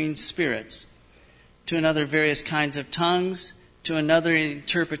distinguish between spirits, to another various kinds of tongues, to another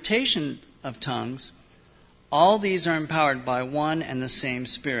interpretation of tongues. All these are empowered by one and the same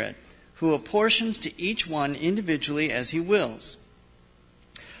Spirit, who apportions to each one individually as he wills.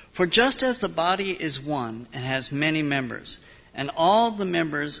 For just as the body is one and has many members, and all the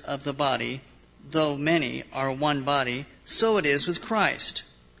members of the body, though many, are one body, so it is with Christ.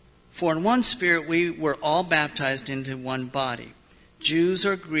 For in one Spirit we were all baptized into one body, Jews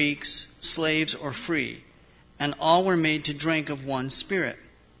or Greeks, slaves or free, and all were made to drink of one Spirit.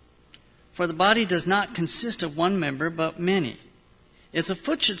 For the body does not consist of one member, but many. If the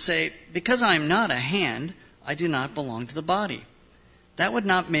foot should say, because I am not a hand, I do not belong to the body, that would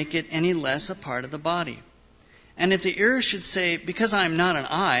not make it any less a part of the body. And if the ear should say, because I am not an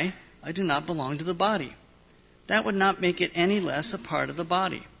eye, I do not belong to the body, that would not make it any less a part of the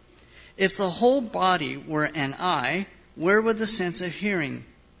body. If the whole body were an eye, where would the sense of hearing?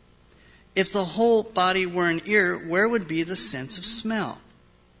 If the whole body were an ear, where would be the sense of smell?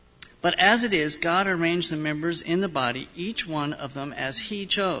 But as it is, God arranged the members in the body, each one of them as he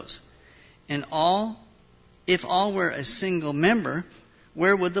chose. If all were a single member,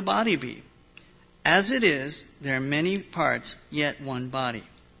 where would the body be? As it is, there are many parts, yet one body.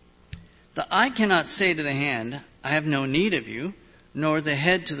 The eye cannot say to the hand, I have no need of you, nor the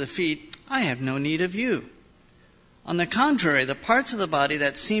head to the feet, I have no need of you. On the contrary, the parts of the body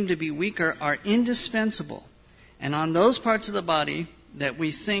that seem to be weaker are indispensable, and on those parts of the body that we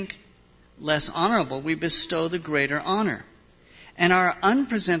think less honorable, we bestow the greater honor. And our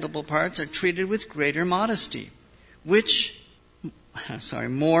unpresentable parts are treated with greater modesty, which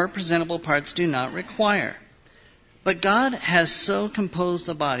more presentable parts do not require. But God has so composed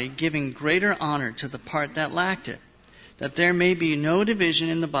the body, giving greater honor to the part that lacked it, that there may be no division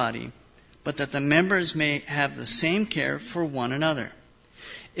in the body, but that the members may have the same care for one another.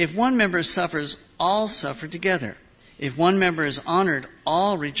 If one member suffers, all suffer together. If one member is honored,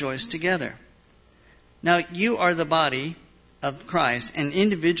 all rejoice together. Now you are the body of Christ, and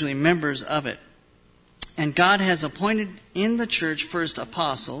individually members of it. And God has appointed in the church first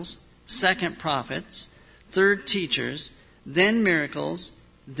apostles, second prophets, third teachers, then miracles,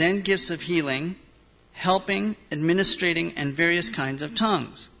 then gifts of healing, helping, administrating, and various kinds of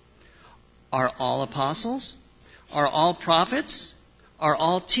tongues. Are all apostles? Are all prophets? Are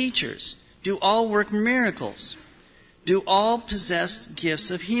all teachers? Do all work miracles? Do all possess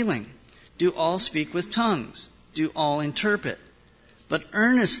gifts of healing? Do all speak with tongues? Do all interpret? But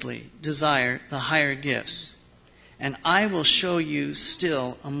earnestly desire the higher gifts, and I will show you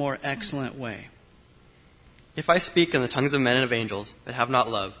still a more excellent way. If I speak in the tongues of men and of angels, but have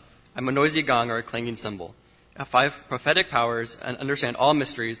not love, I am a noisy gong or a clanging cymbal. If I have prophetic powers and understand all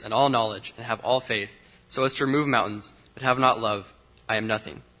mysteries and all knowledge and have all faith, so as to remove mountains, but have not love, I am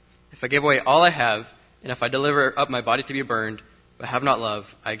nothing. If I give away all I have, and if I deliver up my body to be burned, but have not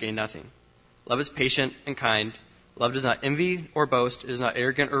love, I gain nothing. Love is patient and kind. Love does not envy or boast. It is not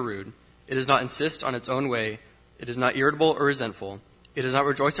arrogant or rude. It does not insist on its own way. It is not irritable or resentful. It does not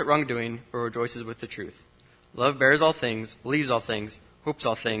rejoice at wrongdoing, but rejoices with the truth. Love bears all things, believes all things, hopes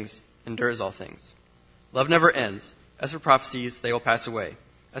all things, endures all things. Love never ends. As for prophecies, they will pass away.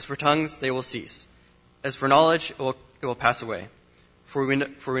 As for tongues, they will cease. As for knowledge, it will pass away. For we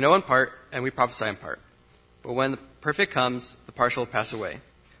know in part, and we prophesy in part. But when the perfect comes, the partial will pass away.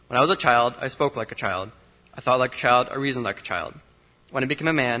 When I was a child, I spoke like a child. I thought like a child, I reasoned like a child. When I became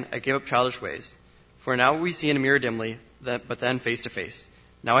a man, I gave up childish ways. For now we see in a mirror dimly, but then face to face.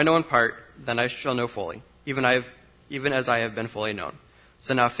 Now I know in part, then I shall know fully, even as I have been fully known.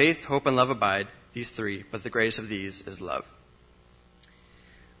 So now faith, hope, and love abide, these three, but the greatest of these is love.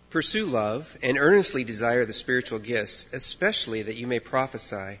 Pursue love and earnestly desire the spiritual gifts, especially that you may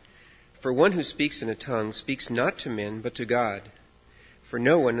prophesy. For one who speaks in a tongue speaks not to men, but to God. For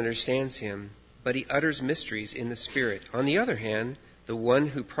no one understands him, but he utters mysteries in the Spirit. On the other hand, the one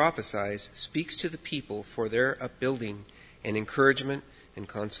who prophesies speaks to the people for their upbuilding and encouragement and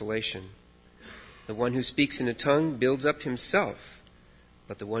consolation. The one who speaks in a tongue builds up himself,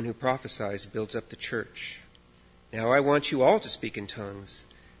 but the one who prophesies builds up the church. Now I want you all to speak in tongues,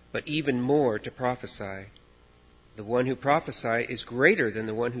 but even more to prophesy. The one who prophesies is greater than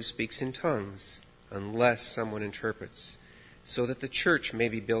the one who speaks in tongues, unless someone interprets, so that the church may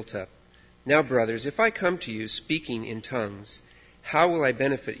be built up. Now, brothers, if I come to you speaking in tongues, how will I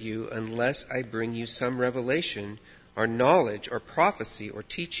benefit you unless I bring you some revelation or knowledge or prophecy or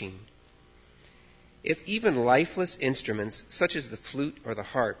teaching? If even lifeless instruments, such as the flute or the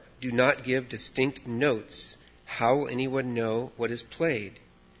harp, do not give distinct notes, how will anyone know what is played?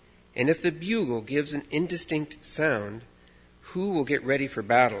 And if the bugle gives an indistinct sound, who will get ready for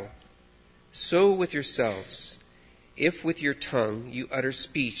battle? So with yourselves. If with your tongue you utter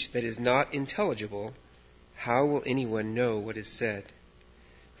speech that is not intelligible, how will anyone know what is said?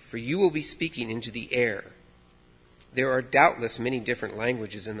 For you will be speaking into the air. There are doubtless many different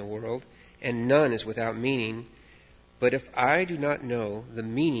languages in the world, and none is without meaning. But if I do not know the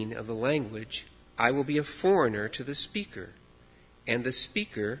meaning of the language, I will be a foreigner to the speaker, and the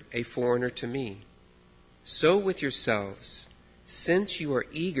speaker a foreigner to me. So with yourselves. Since you are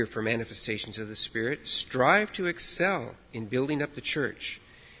eager for manifestations of the Spirit, strive to excel in building up the church.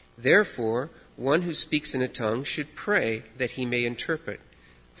 Therefore, one who speaks in a tongue should pray that he may interpret.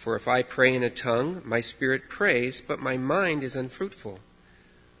 For if I pray in a tongue, my spirit prays, but my mind is unfruitful.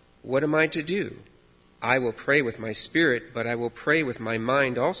 What am I to do? I will pray with my spirit, but I will pray with my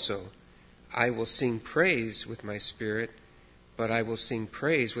mind also. I will sing praise with my spirit, but I will sing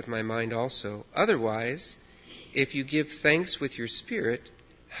praise with my mind also. Otherwise, if you give thanks with your spirit,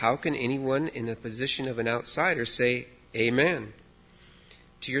 how can anyone in the position of an outsider say, Amen,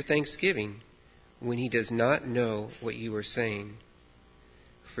 to your thanksgiving, when he does not know what you are saying?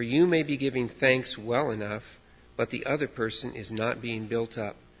 For you may be giving thanks well enough, but the other person is not being built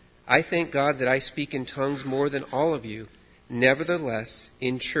up. I thank God that I speak in tongues more than all of you. Nevertheless,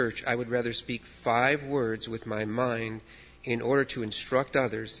 in church I would rather speak 5 words with my mind in order to instruct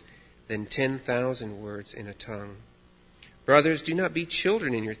others than 10,000 words in a tongue. Brothers, do not be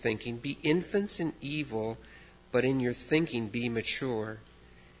children in your thinking. Be infants in evil, but in your thinking be mature.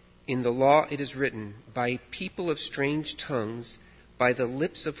 In the law it is written, by people of strange tongues, by the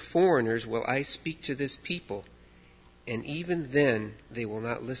lips of foreigners will I speak to this people, and even then they will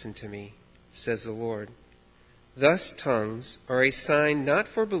not listen to me, says the Lord. Thus tongues are a sign not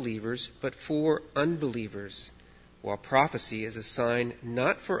for believers, but for unbelievers, while prophecy is a sign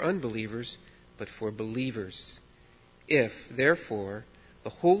not for unbelievers, but for believers. If, therefore, the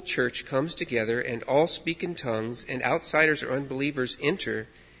whole church comes together and all speak in tongues, and outsiders or unbelievers enter,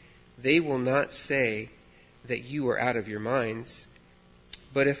 they will not say that you are out of your minds.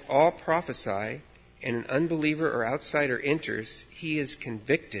 But if all prophesy, and an unbeliever or outsider enters, he is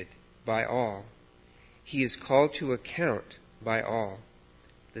convicted by all. He is called to account by all.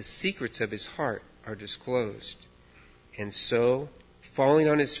 The secrets of his heart are disclosed. And so, falling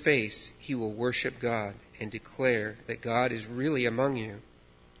on his face, he will worship God and declare that God is really among you.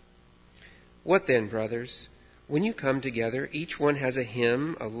 What then, brothers? When you come together, each one has a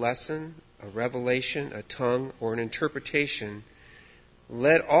hymn, a lesson, a revelation, a tongue, or an interpretation.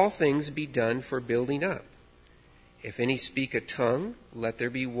 Let all things be done for building up. If any speak a tongue, let there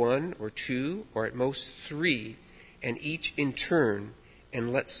be 1 or 2, or at most 3, and each in turn,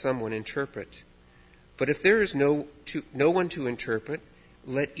 and let someone interpret. But if there is no one to interpret,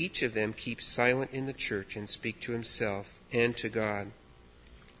 let each of them keep silent in the church and speak to himself and to God.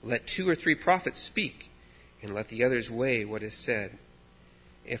 Let 2 or 3 prophets speak, and let the others weigh what is said.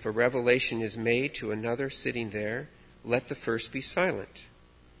 If a revelation is made to another sitting there, let the first be silent.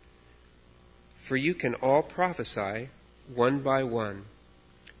 For you can all prophesy one by one,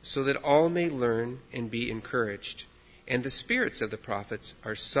 so that all may learn and be encouraged. And the spirits of the prophets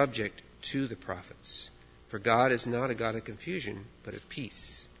are subject to the prophets. For God is not a God of confusion, but of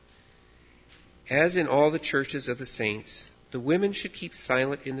peace. As in all the churches of the saints, the women should keep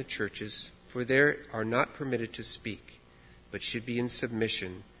silent in the churches, for they are not permitted to speak, but should be in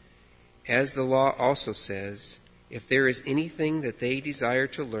submission. As the law also says, if there is anything that they desire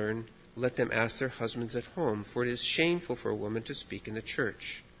to learn, let them ask their husbands at home, for it is shameful for a woman to speak in the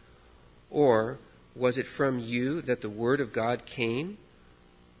church. Or was it from you that the word of God came?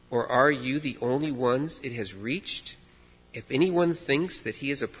 Or are you the only ones it has reached? If anyone thinks that he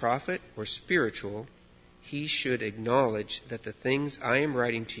is a prophet or spiritual, he should acknowledge that the things I am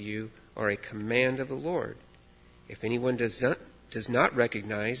writing to you are a command of the Lord. If anyone does not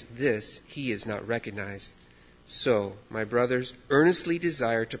recognize this, he is not recognized. So, my brothers, earnestly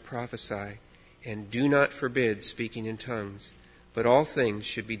desire to prophesy, and do not forbid speaking in tongues, but all things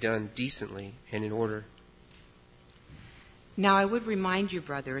should be done decently and in order. Now I would remind you,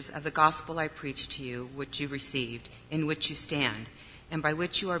 brothers, of the gospel I preached to you, which you received, in which you stand, and by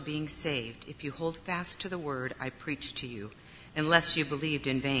which you are being saved, if you hold fast to the word I preached to you, unless you believed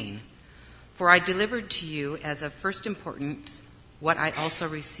in vain. For I delivered to you as of first importance what I also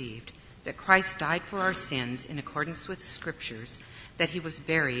received, that Christ died for our sins in accordance with the Scriptures, that he was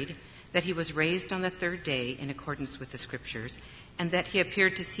buried, that he was raised on the third day in accordance with the Scriptures, and that he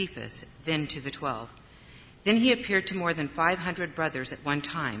appeared to Cephas, then to the 12. Then he appeared to more than 500 brothers at one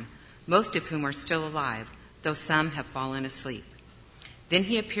time, most of whom are still alive, though some have fallen asleep. Then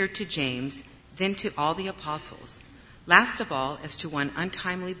he appeared to James, then to all the apostles. Last of all, as to one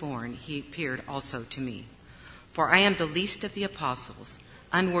untimely born, he appeared also to me. For I am the least of the apostles,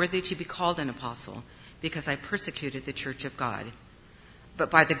 unworthy to be called an apostle, because I persecuted the church of God. But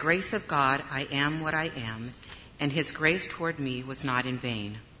by the grace of God I am what I am, and his grace toward me was not in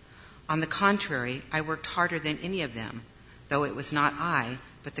vain. On the contrary, I worked harder than any of them, though it was not I,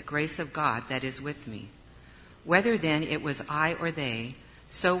 but the grace of God that is with me. Whether then it was I or they,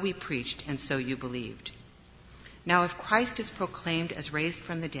 so we preached, and so you believed. Now if Christ is proclaimed as raised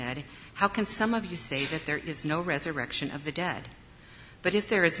from the dead, how can some of you say that there is no resurrection of the dead? But if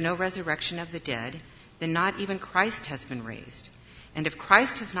there is no resurrection of the dead, then not even Christ has been raised. And if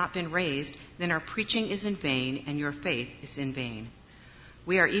Christ has not been raised, then our preaching is in vain, and your faith is in vain.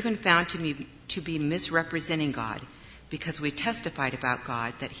 We are even found to be misrepresenting God, because we testified about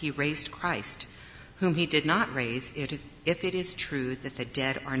God that he raised Christ, whom he did not raise, if it is true that the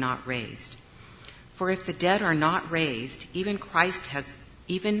dead are not raised. For if the dead are not raised, not even Christ has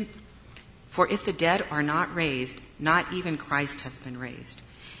been raised.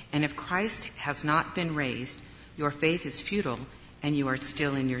 And if Christ has not been raised, your faith is futile, and you are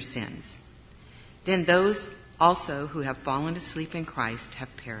still in your sins. Then those also who have fallen asleep in Christ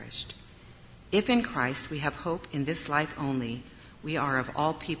have perished. If in Christ we have hope in this life only, we are of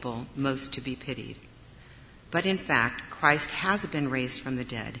all people most to be pitied. But in fact, Christ has been raised from the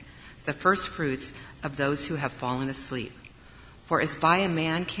dead, the first fruits of those who have fallen asleep. For as by a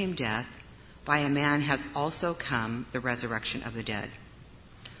man came death, by a man has also come the resurrection of the dead.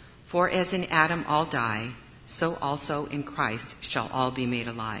 For as in Adam all die, so also in Christ shall all be made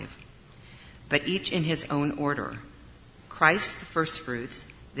alive. But each in his own order. Christ the firstfruits,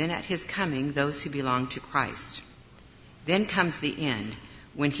 then at his coming those who belong to Christ. Then comes the end,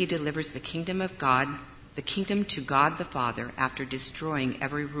 when he delivers the kingdom to God the Father, after destroying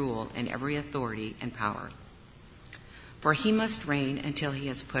every rule and every authority and power. For he must reign until he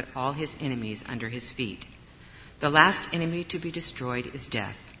has put all his enemies under his feet. The last enemy to be destroyed is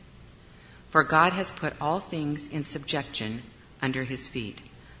death. For God has put all things in subjection under his feet.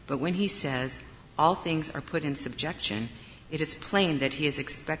 But when he says all things are put in subjection, it is plain that he is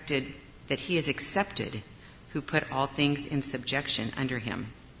accepted who put all things in subjection under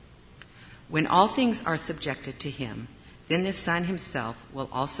him. When all things are subjected to him, then the Son himself will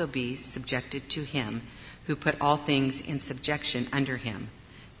also be subjected to him who put all things in subjection under him,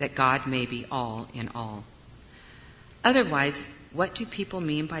 that God may be all in all. Otherwise, what do people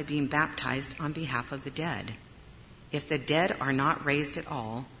mean by being baptized on behalf of the dead? If the dead are not raised at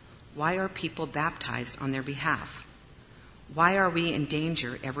all, why are people baptized on their behalf? Why are we in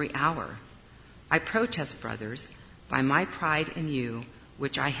danger every hour? I protest, brothers, by my pride in you,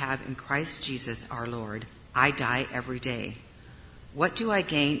 which I have in Christ Jesus our Lord, I die every day. What do I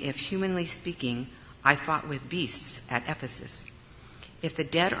gain if, humanly speaking, I fought with beasts at Ephesus? If the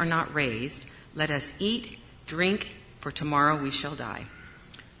dead are not raised, let us eat, drink, for tomorrow we shall die.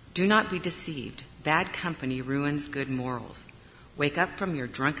 Do not be deceived. Bad company ruins good morals. Wake up from your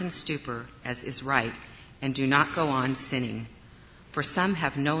drunken stupor, as is right, and do not go on sinning. For some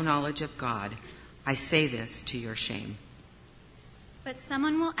have no knowledge of God. I say this to your shame. But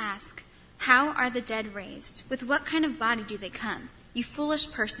someone will ask, how are the dead raised? With what kind of body do they come? You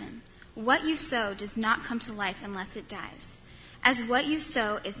foolish person. What you sow does not come to life unless it dies. As what you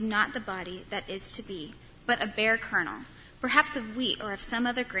sow is not the body that is to be, but a bare kernel, perhaps of wheat or of some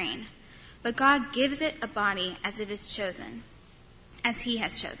other grain. But God gives it a body as he has chosen.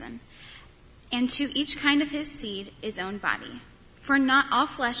 And to each kind of his seed his own body. For not all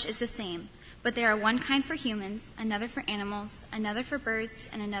flesh is the same, but there are one kind for humans, another for animals, another for birds,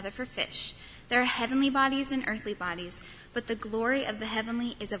 and another for fish. There are heavenly bodies and earthly bodies, but the glory of the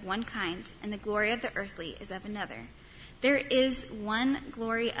heavenly is of one kind, and the glory of the earthly is of another. There is one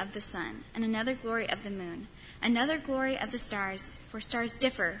glory of the sun, and another glory of the moon, another glory of the stars, for stars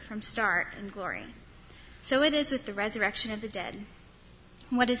differ from star in glory. So it is with the resurrection of the dead.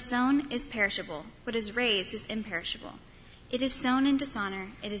 What is sown is perishable, what is raised is imperishable. It is sown in dishonor,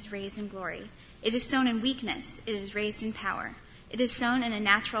 it is raised in glory. It is sown in weakness, it is raised in power. It is sown in a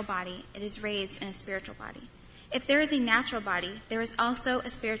natural body, it is raised in a spiritual body. If there is a natural body, there is also a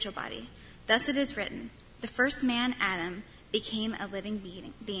spiritual body. Thus it is written, the first man, Adam, became a living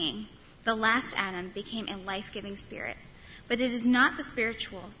being. The last Adam became a life-giving spirit. But it is not the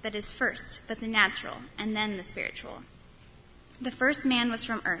spiritual that is first, but the natural, and then the spiritual. The first man was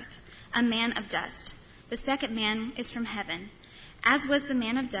from earth, a man of dust. The second man is from heaven. As was the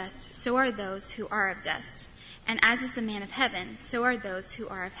man of dust, so are those who are of dust. And as is the man of heaven, so are those who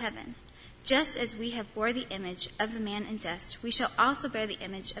are of heaven. Just as we have bore the image of the man in dust, we shall also bear the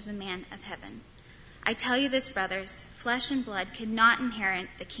image of the man of heaven. I tell you this, brothers, flesh and blood cannot inherit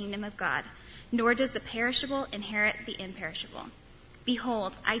the kingdom of God, nor does the perishable inherit the imperishable.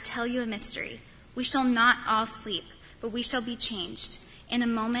 Behold, I tell you a mystery. We shall not all sleep, but we shall be changed. In a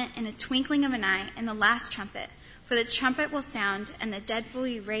moment, in a twinkling of an eye, in the last trumpet. For the trumpet will sound, and the dead will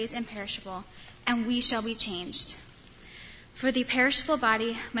be raised imperishable, and we shall be changed. For the perishable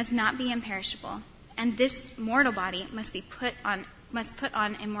body must not be imperishable, and this mortal body must put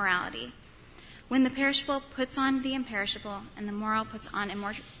on immorality. When the perishable puts on the imperishable, and the mortal puts on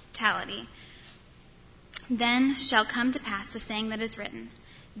immortality, then shall come to pass the saying that is written,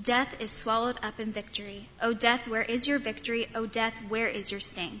 death is swallowed up in victory. O death, where is your victory? O death, where is your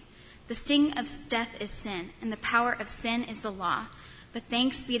sting? The sting of death is sin, and the power of sin is the law. But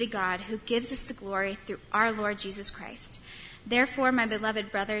thanks be to God, who gives us the glory through our Lord Jesus Christ. Therefore, my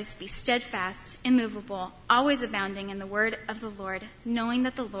beloved brothers, be steadfast, immovable, always abounding in the word of the Lord, knowing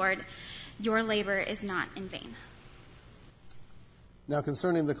that the Lord, your labor is not in vain. Now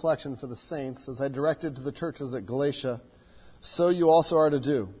concerning the collection for the saints, as I directed to the churches at Galatia, so you also are to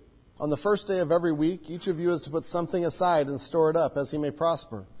do. On the first day of every week, each of you is to put something aside and store it up, as he may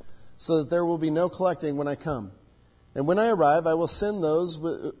prosper, so that there will be no collecting when I come. And when I arrive, I will send those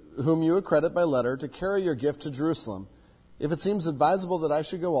whom you accredit by letter to carry your gift to Jerusalem. If it seems advisable that I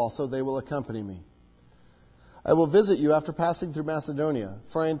should go also, they will accompany me. I will visit you after passing through Macedonia,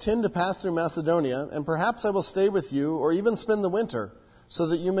 for I intend to pass through Macedonia, and perhaps I will stay with you or even spend the winter, so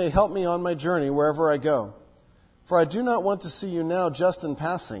that you may help me on my journey wherever I go. For I do not want to see you now just in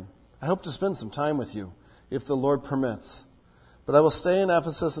passing. I hope to spend some time with you, if the Lord permits. But I will stay in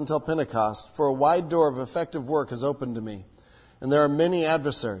Ephesus until Pentecost, for a wide door of effective work is open to me, and there are many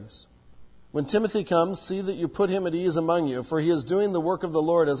adversaries. When Timothy comes, see that you put him at ease among you, for he is doing the work of the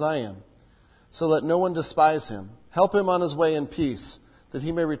Lord as I am. So let no one despise him. Help him on his way in peace, that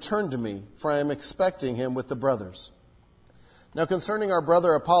he may return to me, for I am expecting him with the brothers. Now concerning our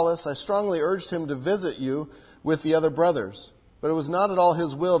brother Apollos, I strongly urged him to visit you with the other brothers, but it was not at all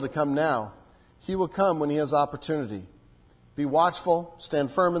his will to come now. He will come when he has opportunity. Be watchful,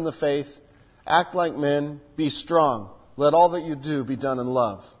 stand firm in the faith, act like men, be strong. Let all that you do be done in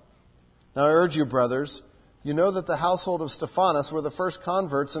love. Now I urge you, brothers, you know that the household of Stephanas were the first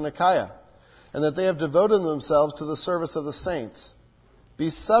converts in Achaia, and that they have devoted themselves to the service of the saints. Be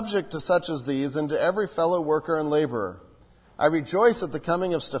subject to such as these and to every fellow worker and laborer. I rejoice at the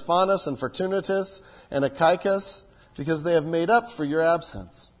coming of Stephanas and Fortunatus and Achaicus, because they have made up for your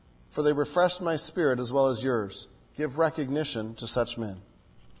absence. For they refreshed my spirit as well as yours. Give recognition to such men.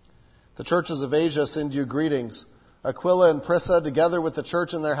 The churches of Asia send you greetings. Aquila and Prisca, together with the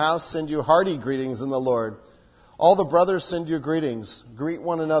church in their house, send you hearty greetings in the Lord. All the brothers send you greetings. Greet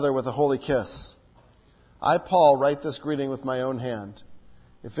one another with a holy kiss. I, Paul, write this greeting with my own hand.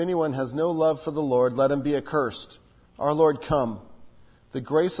 If anyone has no love for the Lord, let him be accursed. Our Lord, come. The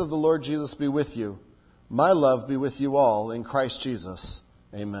grace of the Lord Jesus be with you. My love be with you all in Christ Jesus.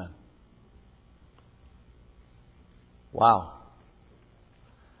 Amen. Wow.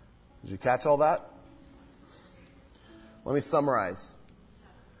 Did you catch all that? Let me summarize.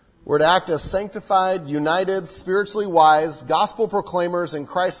 We're to act as sanctified, united, spiritually wise, gospel proclaimers and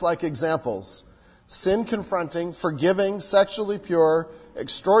Christ-like examples. Sin-confronting, forgiving, sexually pure,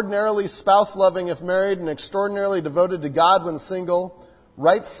 extraordinarily spouse-loving if married, and extraordinarily devoted to God when single,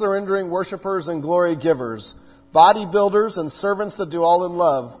 right-surrendering worshipers and glory givers, bodybuilders and servants that do all in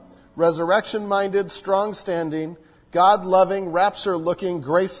love, resurrection-minded, strong-standing, God-loving, rapture-looking,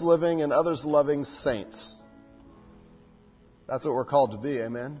 grace-living, and others-loving saints. That's what we're called to be,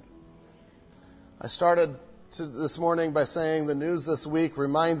 amen? I started this morning by saying the news this week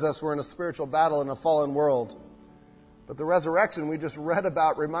reminds us we're in a spiritual battle in a fallen world. But the resurrection we just read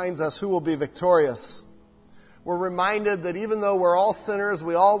about reminds us who will be victorious. We're reminded that even though we're all sinners,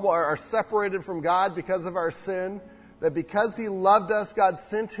 we all are separated from God because of our sin, that because He loved us, God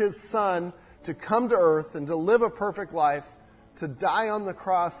sent His Son to come to earth and to live a perfect life, to die on the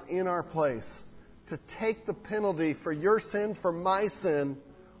cross in our place, to take the penalty for your sin, for my sin,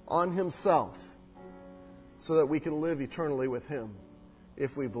 on Himself, so that we can live eternally with Him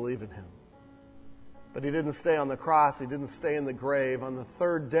if we believe in Him. But he didn't stay on the cross. He didn't stay in the grave. On the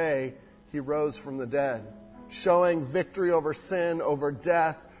third day, he rose from the dead, showing victory over sin, over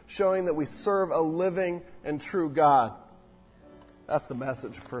death, showing that we serve a living and true God. That's the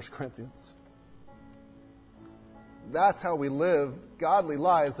message of 1 Corinthians. That's how we live godly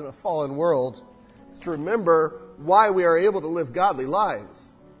lives in a fallen world. It's to remember why we are able to live godly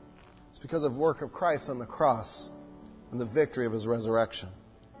lives. It's because of the work of Christ on the cross and the victory of his resurrection.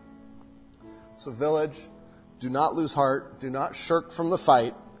 So, Village, do not lose heart. Do not shirk from the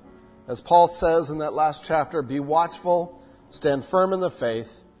fight. As Paul says in that last chapter, be watchful, stand firm in the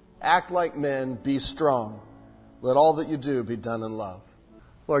faith, act like men, be strong. Let all that you do be done in love.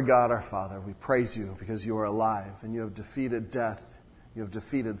 Lord God, our Father, we praise you because you are alive and you have defeated death. You have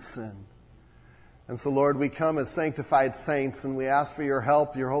defeated sin. And so, Lord, we come as sanctified saints and we ask for your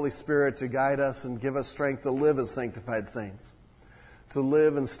help, your Holy Spirit, to guide us and give us strength to live as sanctified saints, to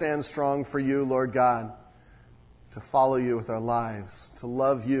live and stand strong for you, Lord God, to follow you with our lives, to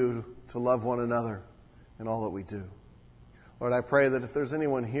love you, to love one another in all that we do. Lord, I pray that if there's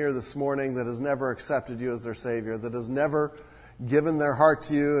anyone here this morning that has never accepted you as their Savior, that has never given their heart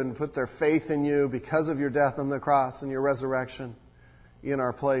to you and put their faith in you because of your death on the cross and your resurrection in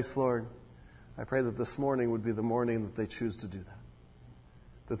our place, Lord, I pray that this morning would be the morning that they choose to do that.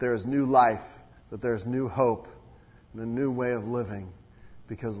 That there is new life, that there is new hope, and a new way of living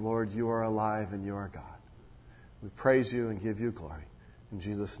because, Lord, you are alive and you are God. We praise you and give you glory. In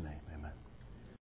Jesus' name.